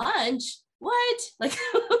 hour lunch. What? Like,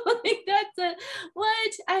 that's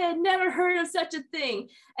what? I had never heard of such a thing.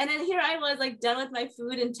 And then here I was like done with my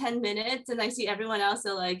food in 10 minutes, and I see everyone else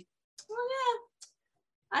are like, oh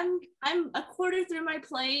yeah, I'm a quarter through my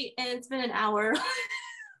plate and it's been an hour.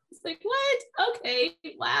 It's like, what? Okay,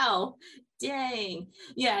 wow, dang.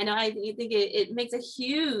 Yeah, I know. I think it makes a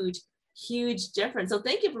huge difference. So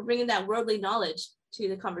thank you for bringing that worldly knowledge to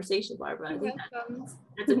the conversation, Barbara. I think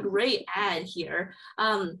that's a great ad here.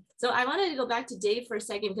 So I wanted to go back to Dave for a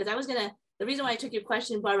second, because the reason why I took your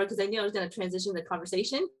question, Barbara, because I knew I was going to transition the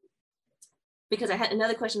conversation, because I had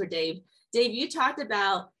another question for Dave. Dave, you talked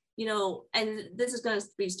about, and this is going to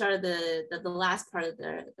be start of the last part of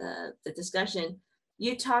the discussion.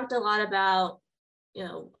 You talked a lot about,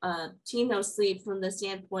 team no sleep from the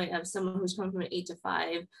standpoint of someone who's coming from an 8 to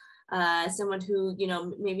 5, someone who,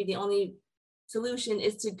 maybe the only solution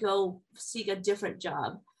is to go seek a different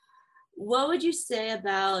job. What would you say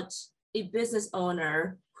about a business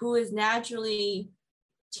owner who is naturally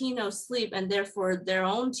team no sleep, and therefore their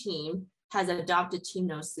own team has adopted team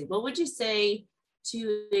no sleep? What would you say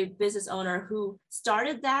to a business owner who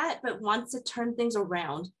started that but wants to turn things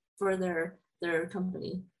around for their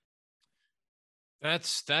company?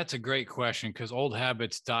 That's a great question, because old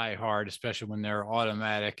habits die hard, especially when they're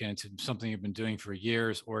automatic and it's something you've been doing for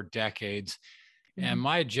years or decades. And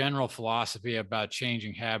my general philosophy about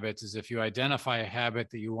changing habits is, if you identify a habit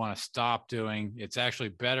that you want to stop doing, it's actually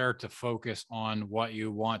better to focus on what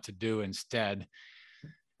you want to do instead.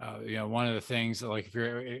 One of the things, like if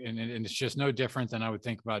you're, and it's just no different than I would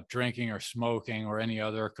think about drinking or smoking or any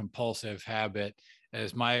other compulsive habit.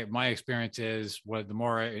 As my experience is, what the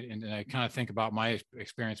more and I kind of think about my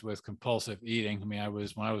experience with compulsive eating. I mean,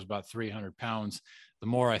 when I was about 300 pounds, the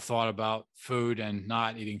more I thought about food and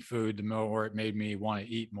not eating food, the more it made me want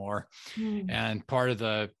to eat more. And part of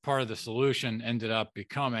the solution ended up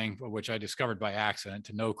becoming, which I discovered by accident,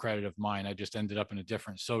 to no credit of mine. I just ended up in a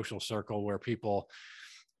different social circle where people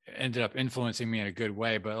ended up influencing me in a good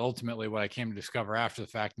way. But ultimately, what I came to discover after the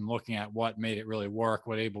fact and looking at what made it really work,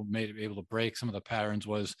 made it able to break some of the patterns,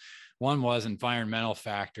 was environmental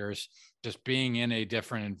factors, just being in a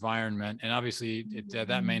different environment. And obviously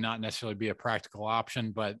that may not necessarily be a practical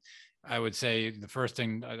option, but I would say the first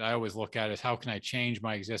thing I always look at is, how can I change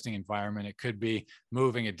my existing environment? It could be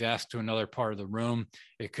moving a desk to another part of the room.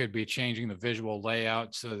 It could be changing the visual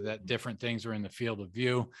layout so that different things are in the field of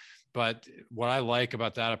view. But what I like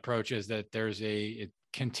about that approach is that there's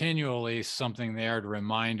continually something there to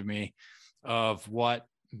remind me of what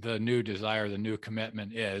the new desire, the new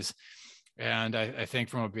commitment is. And I think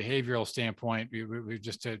from a behavioral standpoint, we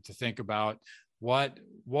just to think about what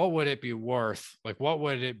would it be worth? Like, what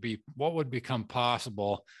would become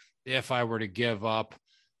possible if I were to give up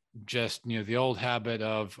just, the old habit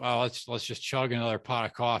of, oh, let's just chug another pot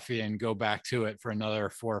of coffee and go back to it for another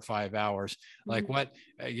 4 or 5 hours. Like, what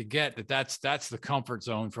you get that's the comfort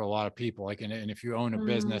zone for a lot of people. Like, and if you own a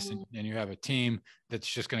business and you have a team that's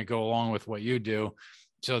just going to go along with what you do.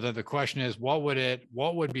 So that the question is, what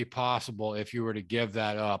would be possible if you were to give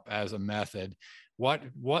that up as a method? What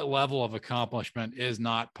level of accomplishment is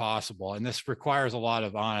not possible? And this requires a lot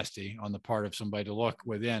of honesty on the part of somebody to look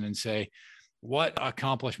within and say, what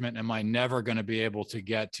accomplishment am I never going to be able to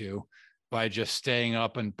get to by just staying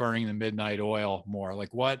up and burning the midnight oil more?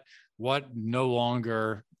 Like, what no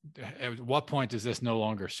longer, at what point does this no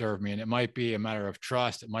longer serve me? And it might be a matter of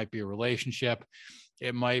trust. It might be a relationship.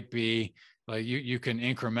 It might be like you can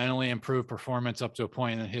incrementally improve performance up to a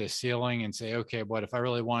point and then hit a ceiling and say, okay, but if I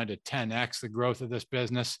really wanted to 10x the growth of this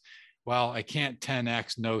business, well, I can't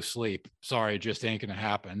 10x no sleep. Sorry, it just ain't going to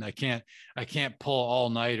happen. I can't pull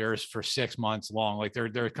all-nighters for 6 months long. Like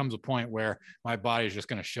there comes a point where my body's just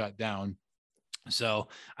going to shut down. So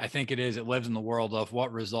I think it lives in the world of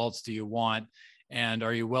what results do you want? And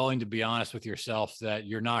are you willing to be honest with yourself that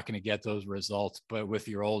you're not going to get those results, but with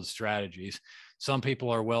your old strategies? Some people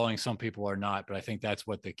are willing, some people are not, but I think that's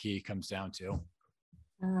what the key comes down to.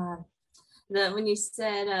 When you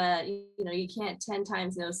said, you can't 10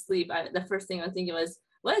 times no sleep, the first thing I was thinking was,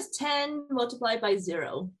 what is 10 multiplied by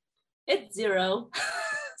 0? It's 0.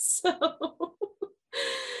 So,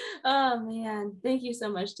 oh man, thank you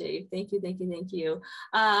so much, Dave. Thank you.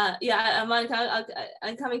 Monica,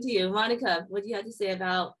 I'm coming to you. Monica, what do you have to say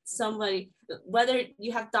about somebody, whether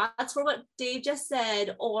you have thoughts for what Dave just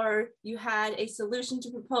said, or you had a solution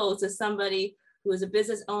to propose to somebody who is a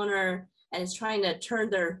business owner and is trying to turn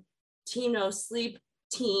their sleep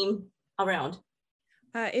team around?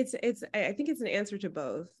 I think it's an answer to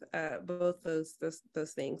both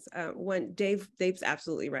those things. One, Dave's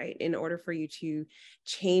absolutely right. In order for you to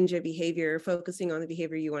change a behavior, focusing on the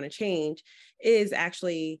behavior you want to change is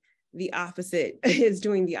actually the opposite, is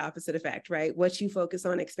doing the opposite effect, right? What you focus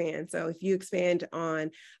on expands. So if you expand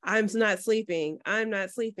on, I'm not sleeping,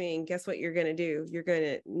 guess what you're going to do? You're going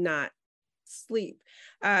to not sleep.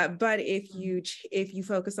 But if you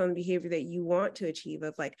focus on the behavior that you want to achieve,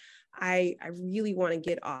 of like, I really want to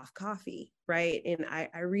get off coffee, right? And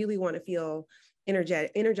I really want to feel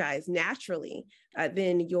energized naturally,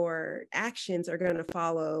 then your actions are going to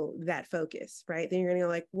follow that focus, right? Then you're going to go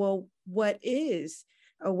like, well, what is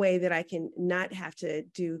a way that I can not have to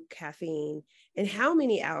do caffeine, and how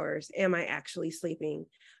many hours am I actually sleeping?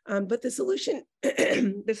 But the solution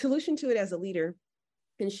to it as a leader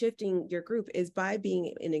and shifting your group is by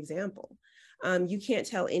being an example. You can't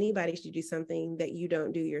tell anybody to do something that you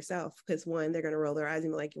don't do yourself, because one, they're going to roll their eyes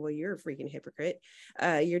and be like, well, you're a freaking hypocrite.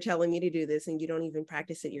 You're telling me to do this and you don't even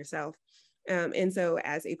practice it yourself. And so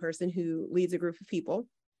as a person who leads a group of people,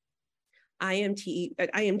 I am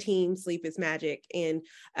team sleep is magic. And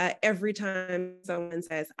every time someone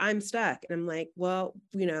says, I'm stuck, and I'm like, well,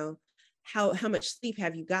 how much sleep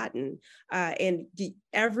have you gotten? And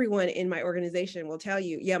everyone in my organization will tell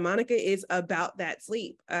you, yeah, Monica is about that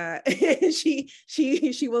sleep.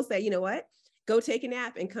 She will say, you know what? Go take a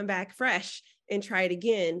nap and come back fresh and try it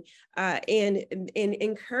again. And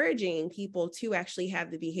encouraging people to actually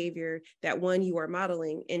have the behavior that, one, you are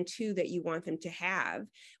modeling, and two, that you want them to have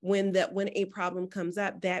when a problem comes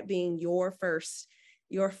up, that being your first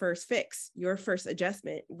fix, your first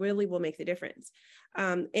adjustment really will make the difference.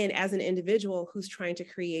 And as an individual who's trying to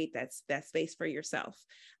create that space for yourself,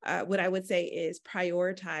 what I would say is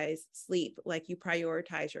prioritize sleep like you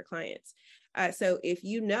prioritize your clients. So if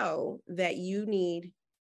you know that you need,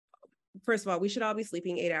 first of all, we should all be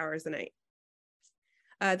sleeping 8 hours a night.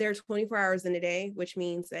 There are 24 hours in a day, which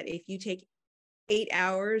means that if you take 8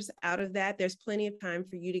 hours out of that, there's plenty of time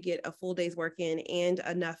for you to get a full day's work in and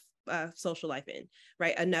enough social life in,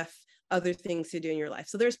 right? Enough other things to do in your life.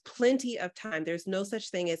 So there's plenty of time. There's no such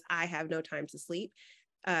thing as I have no time to sleep.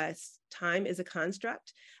 Time is a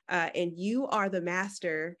construct, and you are the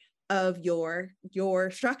master of your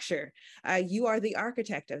structure. You are the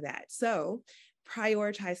architect of that. So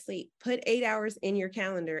prioritize sleep. Put 8 hours in your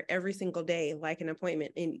calendar every single day, like an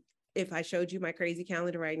appointment. And if I showed you my crazy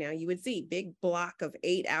calendar right now, you would see big block of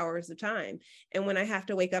 8 hours of time. And when I have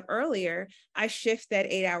to wake up earlier, I shift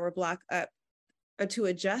that 8 hour block up to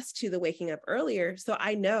adjust to the waking up earlier. So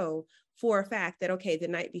I know for a fact that, okay, the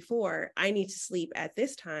night before I need to sleep at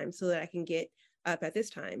this time so that I can get up at this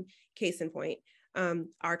time. Case in point,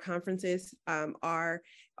 our conferences are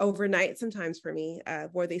overnight sometimes for me,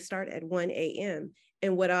 where they start at 1 a.m.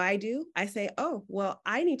 And what do? I say, oh, well,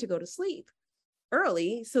 I need to go to sleep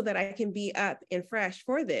early so that I can be up and fresh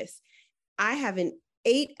for this. I have an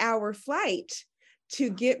 8-hour flight to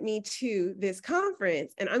get me to this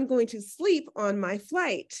conference, and I'm going to sleep on my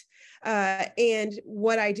flight. And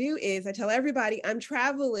what I do is I tell everybody I'm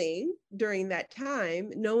traveling during that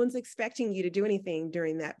time. No one's expecting you to do anything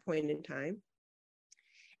during that point in time.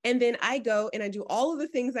 And then I go and I do all of the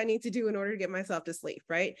things I need to do in order to get myself to sleep,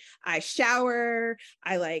 right? I shower,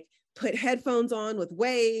 I put headphones on with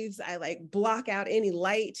waves. I block out any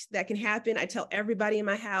light that can happen. I tell everybody in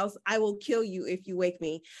my house, I will kill you if you wake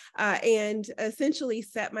me, and essentially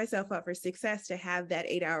set myself up for success to have that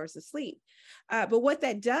 8 hours of sleep. But what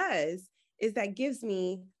that does is that gives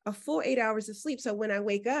me a full 8 hours of sleep. So when I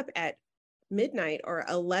wake up at midnight or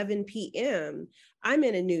 11 p.m., I'm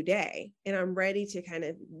in a new day and I'm ready to kind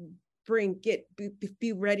of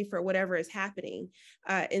be ready for whatever is happening.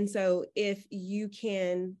 And so if you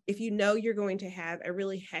know you're going to have a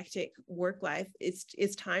really hectic work life,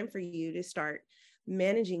 it's time for you to start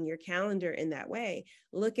managing your calendar in that way,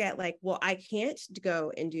 look at like, well, I can't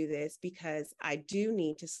go and do this because I do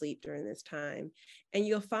need to sleep during this time. And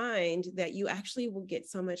you'll find that you actually will get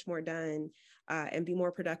so much more done and be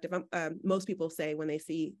more productive. Most people say when they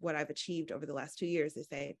see what I've achieved over the last 2 years, they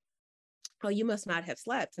say, oh, you must not have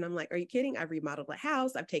slept. And I'm like, are you kidding? I've remodeled a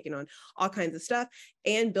house. I've taken on all kinds of stuff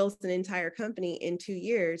and built an entire company in 2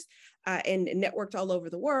 years and networked all over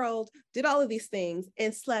the world, did all of these things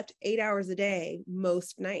and slept 8 hours a day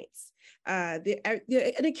most nights. An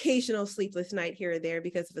occasional sleepless night here or there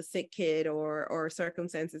because of a sick kid or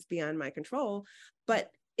circumstances beyond my control. But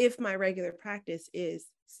if my regular practice is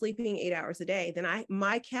sleeping 8 hours a day, then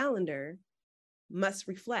my calendar must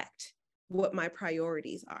reflect what my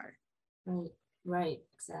priorities are. Right,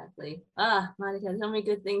 exactly. Monica, so many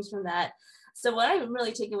good things from that. So what I'm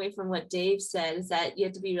really taking away from what Dave said is that you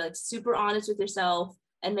have to be like super honest with yourself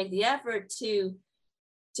and make the effort to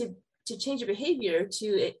change your behavior,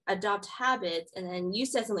 to adopt habits. And then you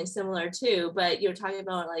said something similar too, but you're talking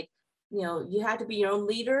about like, you know, you have to be your own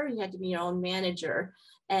leader, you have to be your own manager,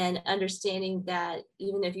 and understanding that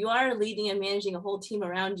even if you are leading and managing a whole team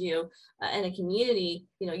around you and a community,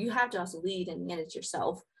 you know, you have to also lead and manage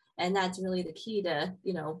yourself. And that's really the key to,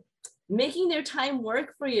 you know, making their time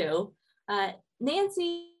work for you.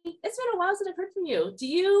 Nancy, it's been a while since I've heard from you. Do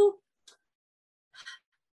you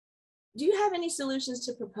have any solutions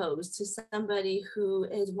to propose to somebody who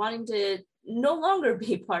is wanting to no longer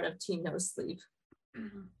be part of Team No Sleep?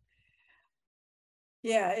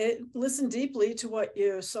 Yeah, listen deeply to what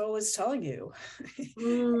your soul is telling you.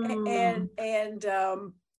 And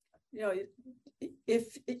you know,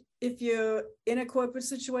 if you're in a corporate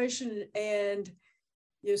situation and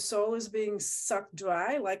your soul is being sucked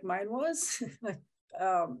dry like mine was,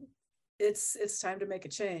 it's time to make a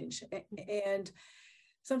change. And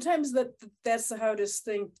sometimes that's the hardest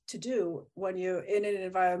thing to do when you're in an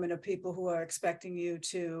environment of people who are expecting you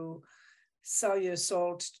to sell your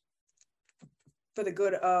soul for the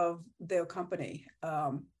good of their company.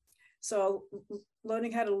 So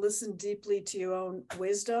learning how to listen deeply to your own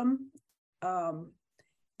wisdom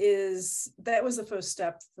that was the first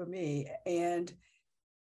step for me. And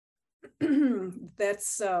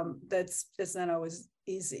that's not always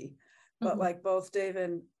easy, but like both Dave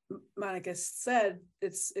and Monica said,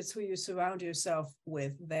 it's who you surround yourself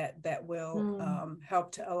with that will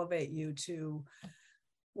help to elevate you to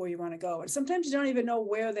where you want to go. And sometimes you don't even know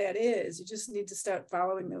where that is. You just need to start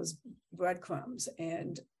following those breadcrumbs,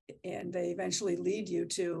 and they eventually lead you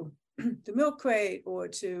to the Milk Crate or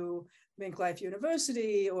to Mink Life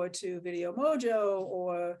University or to Video Mojo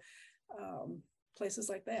or places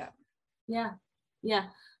like that. Yeah.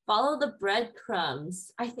 Follow the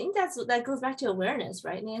breadcrumbs. I think that goes back to awareness,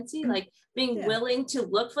 right, Nancy? Like being willing to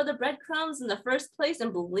look for the breadcrumbs in the first place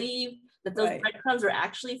and believe that those breadcrumbs are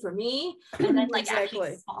actually for me, and then like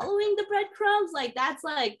actually following the breadcrumbs. Like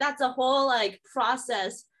that's a whole like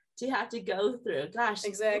process to have to go through. Gosh,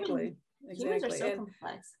 exactly. Humans are so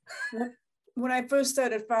complex. When I first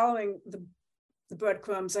started following the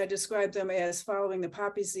breadcrumbs, I described them as following the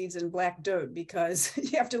poppy seeds in black dirt, because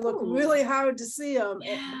you have to look really hard to see them.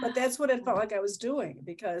 But that's what it felt like I was doing,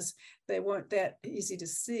 because they weren't that easy to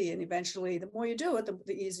see. And eventually, the more you do it,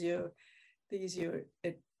 the easier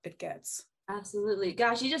it gets. Absolutely.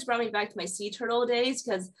 Gosh, you just brought me back to my sea turtle days,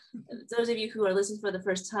 because those of you who are listening for the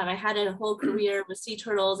first time, I had a whole career with sea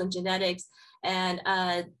turtles and genetics. And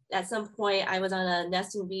at some point I was on a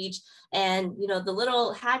nesting beach, and you know, the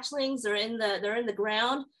little hatchlings are they're in the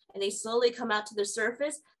ground, and they slowly come out to the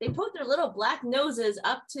surface. They put their little black noses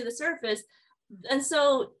up to the surface. And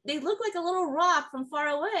so they look like a little rock from far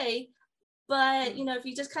away. But, you know, if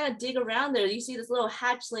you just kind of dig around there, you see this little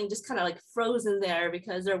hatchling just kind of like frozen there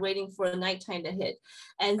because they're waiting for the nighttime to hit.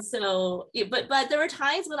 And so, but there were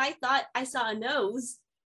times when I thought I saw a nose,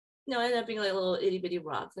 you know, it ended up being like a little itty bitty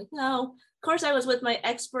rock. Like, no, of course I was with my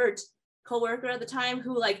expert coworker at the time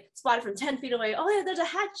who like spotted from 10 feet away. Oh yeah, there's a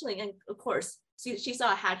hatchling. And of course, she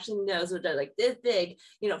saw a hatchling nose which are like this big,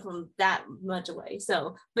 you know, from that much away.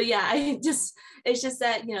 So, but yeah, it's just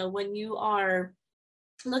that, you know, when you are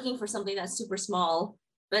looking for something that's super small,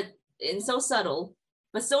 but and so subtle,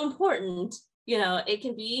 but so important, you know, it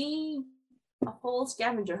can be a whole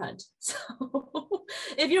scavenger hunt. So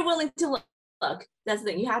if you're willing to look, that's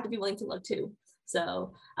the thing, you have to be willing to look too.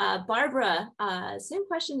 So Barbara, same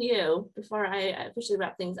question to you before I officially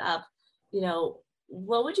wrap things up. You know,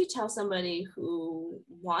 what would you tell somebody who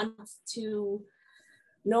wants to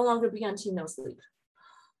no longer be on Team No Sleep?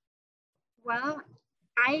 Well,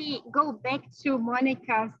 I go back to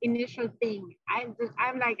Monica's initial thing.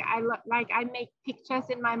 I'm like, I make pictures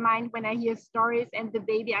in my mind when I hear stories, and the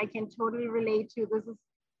baby I can totally relate to.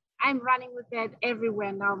 I'm running with that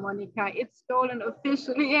everywhere now, Monica. It's stolen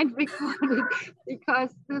officially and recorded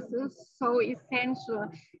because this is so essential.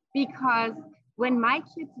 Because when my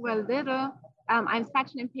kids were little, I'm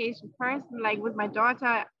such an impatient person. Like with my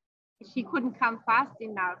daughter, she couldn't come fast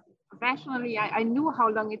enough. Rationally, I knew how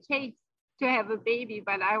long it takes to have a baby,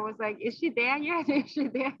 but I was like, is she there yet? Is she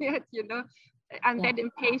there yet? You know, I'm that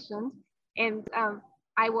impatient. And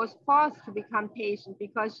I was forced to become patient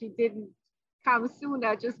because she didn't come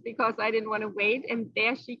sooner just because I didn't want to wait. And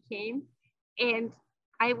there she came. And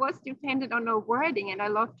I was dependent on her wording, and I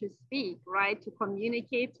love to speak, right? To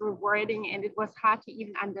communicate through wording. And it was hard to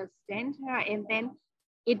even understand her. And then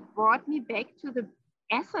it brought me back to the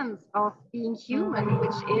essence of being human,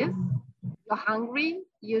 which is you're hungry,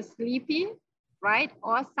 you're sleepy, right?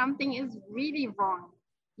 Or something is really wrong,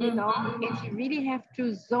 you know, and you really have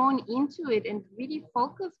to zone into it and really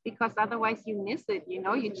focus, because otherwise you miss it, you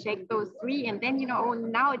know. You check those three and then, you know, oh,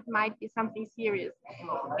 now it might be something serious.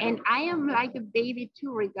 And I am like a baby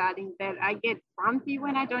too regarding that. I get grumpy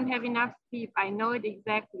when I don't have enough sleep. I know it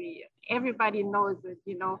exactly. Everybody knows it,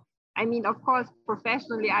 you know. I mean, of course,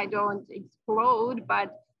 professionally, I don't explode,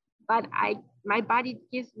 but my body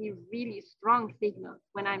gives me really strong signals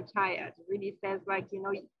when I'm tired. It really says, like, you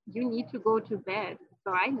know, you need to go to bed.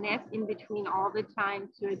 So I nap in between all the time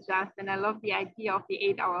to adjust. And I love the idea of the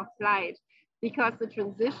 8-hour flight, because the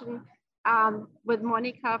transition with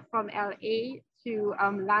Monica from LA to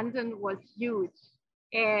London was huge.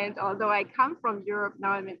 And although I come from Europe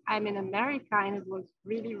now, I'm in America, and it was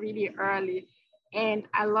really, really early. And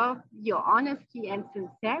I love your honesty and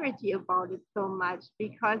sincerity about it so much,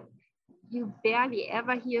 because you barely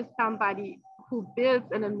ever hear somebody who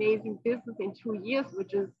builds an amazing business in 2 years,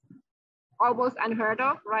 which is almost unheard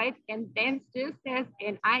of, right? And then still says,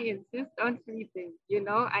 and I insist on sleeping, you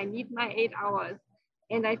know, I need my 8 hours.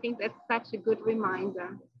 And I think that's such a good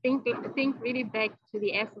reminder. Think really back to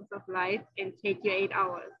the essence of life and take your 8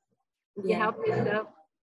 hours. You help yourself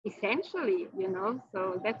essentially, you know.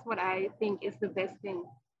 So that's what I think is the best thing.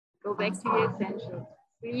 Go back to your essentials.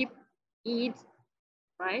 Sleep, eat,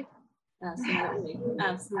 right? Absolutely.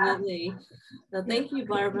 Absolutely. So thank you,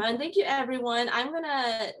 Barbara. And thank you, everyone. I'm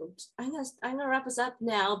gonna wrap us up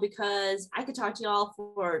now, because I could talk to you all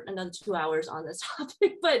for another 2 hours on this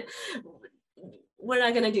topic, but we're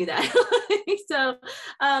not gonna do that.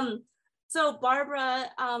 So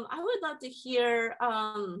Barbara, I would love to hear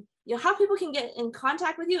you know, how people can get in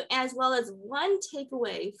contact with you, as well as one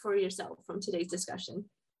takeaway for yourself from today's discussion.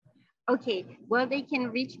 Okay, well, they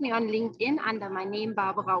can reach me on LinkedIn under my name,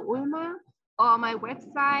 Barbara Ulmer, or my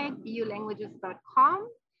website, bulanguages.com.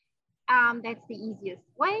 That's the easiest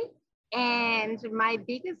way. And my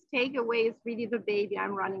biggest takeaway is really the baby.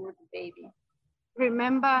 I'm running with the baby.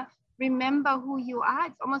 Remember who you are.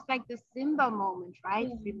 It's almost like the Simba moment, right?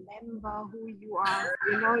 Remember who you are.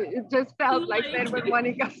 You know, it just felt like that when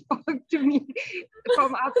Monica spoke to me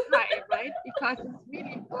from outside, right? Because it's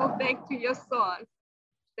really go back to your source.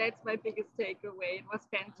 That's my biggest takeaway. It was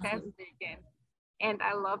fantastic. And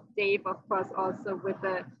I love Dave, of course, also with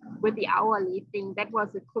the hourly thing. That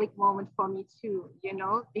was a click moment for me too, you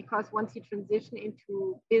know, because once you transition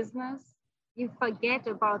into business, you forget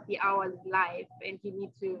about the hourly life, and you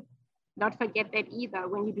need to not forget that either.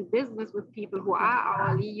 When you do business with people who are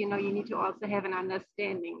hourly, you know, you need to also have an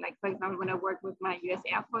understanding. Like, for example, when I work with my US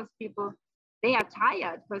Air Force people, they are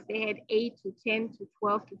tired because they had 8 to 10 to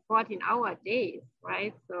 12 to 14-hour days,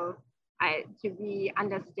 right? So to be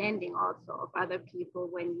understanding also of other people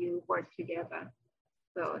when you work together.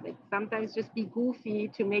 So that sometimes just be goofy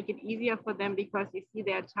to make it easier for them, because you see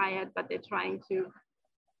they're tired, but they're trying to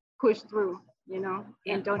push through, you know,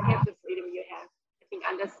 and don't have the freedom you have. I think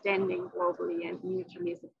understanding globally and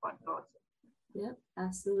mutually support also. Yep,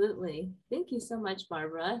 absolutely. Thank you so much,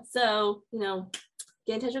 Barbara. So, you know,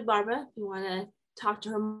 get in touch with Barbara if you want to talk to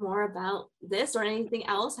her more about this or anything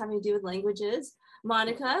else having to do with languages.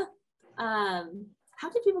 Monica, how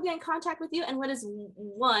can people get in contact with you, and what is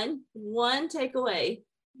one takeaway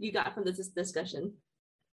you got from this discussion?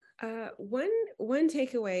 One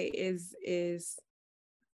takeaway is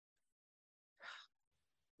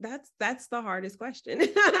that's the hardest question.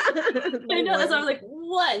 I know, that's why I was like,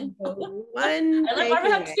 one. One. I like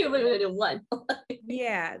Barbara have two, but we're gonna do one.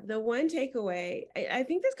 Yeah, the one takeaway. I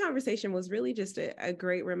think this conversation was really just a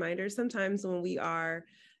great reminder. Sometimes when we are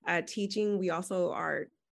teaching, we also are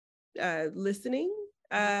listening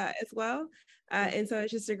as well, and so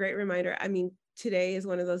it's just a great reminder. I mean, today is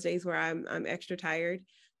one of those days where I'm extra tired,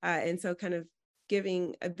 and so kind of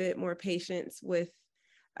giving a bit more patience with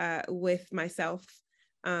myself,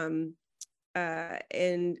 and,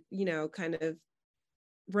 you know, kind of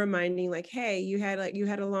reminding like, hey, you had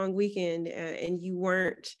a long weekend, and you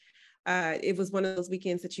weren't, it was one of those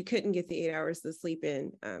weekends that you couldn't get the 8 hours of sleep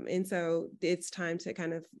in. And so it's time to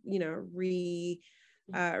kind of, you know,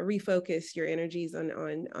 refocus your energies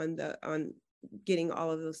on getting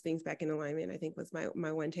all of those things back in alignment, I think was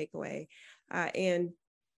my one takeaway. And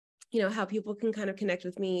you know, how people can kind of connect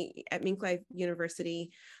with me at Mink Life University.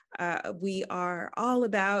 We are all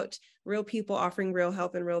about real people offering real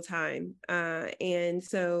help in real time. And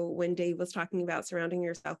so when Dave was talking about surrounding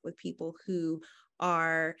yourself with people who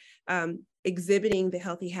are exhibiting the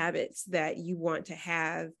healthy habits that you want to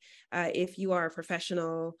have, if you are a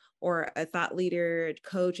professional or a thought leader, a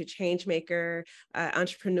coach, a change maker,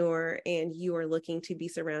 entrepreneur, and you are looking to be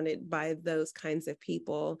surrounded by those kinds of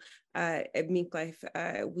people, at Mink Life,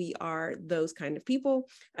 we are those kind of people.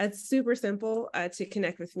 It's super simple to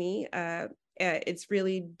connect with me. It's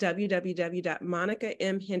really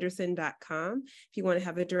www.monicamhenderson.com if you want to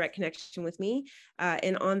have a direct connection with me.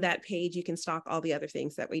 And on that page, you can stalk all the other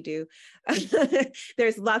things that we do.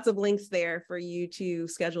 There's lots of links there for you to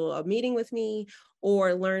schedule a meeting with me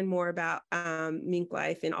or learn more about Mink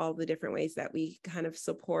Life and all the different ways that we kind of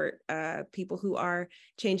support people who are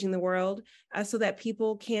changing the world, so that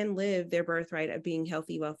people can live their birthright of being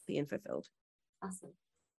healthy, wealthy, and fulfilled. Awesome.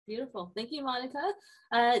 Beautiful. Thank you, Monica.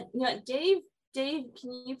 You know, Dave, can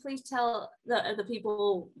you please tell the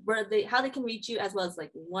people how they can reach you, as well as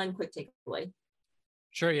like one quick takeaway?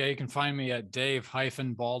 Sure. Yeah, you can find me at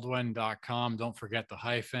dave-baldwin.com. Don't forget the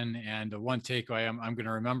hyphen. And one takeaway, I'm going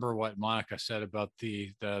to remember what Monica said about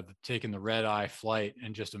the taking the red eye flight,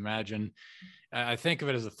 and just imagine. I think of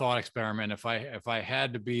it as a thought experiment. If I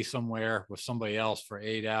had to be somewhere with somebody else for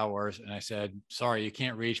 8 hours, and I said, sorry, you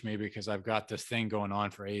can't reach me because I've got this thing going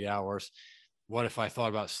on for 8 hours. What if I thought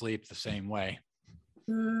about sleep the same way?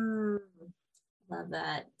 Love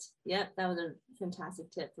that. Yep, that was a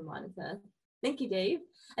fantastic tip from Monica. Thank you, Dave.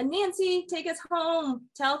 And Nancy, take us home.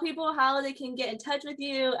 Tell people how they can get in touch with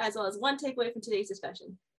you, as well as one takeaway from today's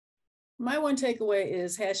discussion. My one takeaway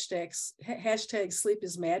is hashtag sleep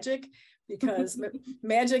is magic, because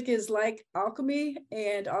magic is like alchemy,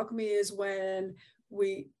 and alchemy is when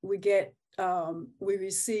we get we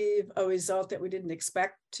receive a result that we didn't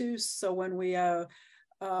expect to. So when we're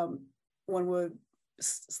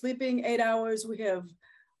sleeping 8 hours, we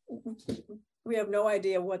have no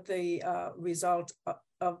idea what the result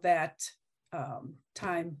of that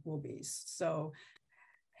time will be. So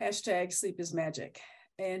hashtag sleep is magic.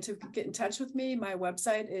 And to get in touch with me, my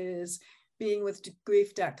website is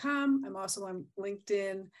beingwithgrief.com. I'm also on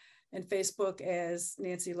LinkedIn and Facebook as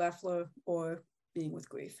Nancy Leffler or Being with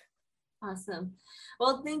Grief. Awesome.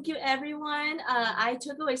 Well, thank you, everyone. I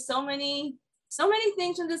took away so many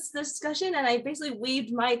things from this discussion, and I basically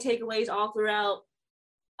weaved my takeaways all throughout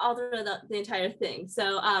the entire thing.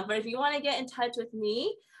 So, but if you want to get in touch with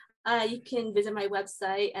me, you can visit my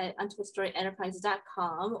website at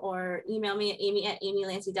untowaldstoryenterprises.com, or email me at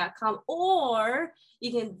amy@amylancy.com, or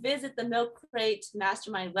you can visit the Milk Crate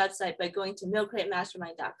Mastermind website by going to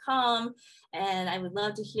milkcratemastermind.com. And I would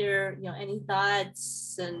love to hear, you know, any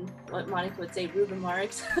thoughts and what Monica would say, rude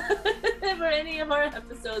remarks for any of our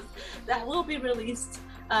episodes that will be released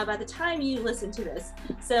by the time you listen to this.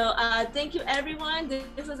 So thank you, everyone.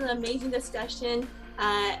 This was an amazing discussion.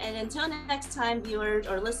 And until next time, viewers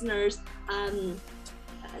or listeners,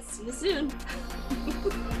 see you soon.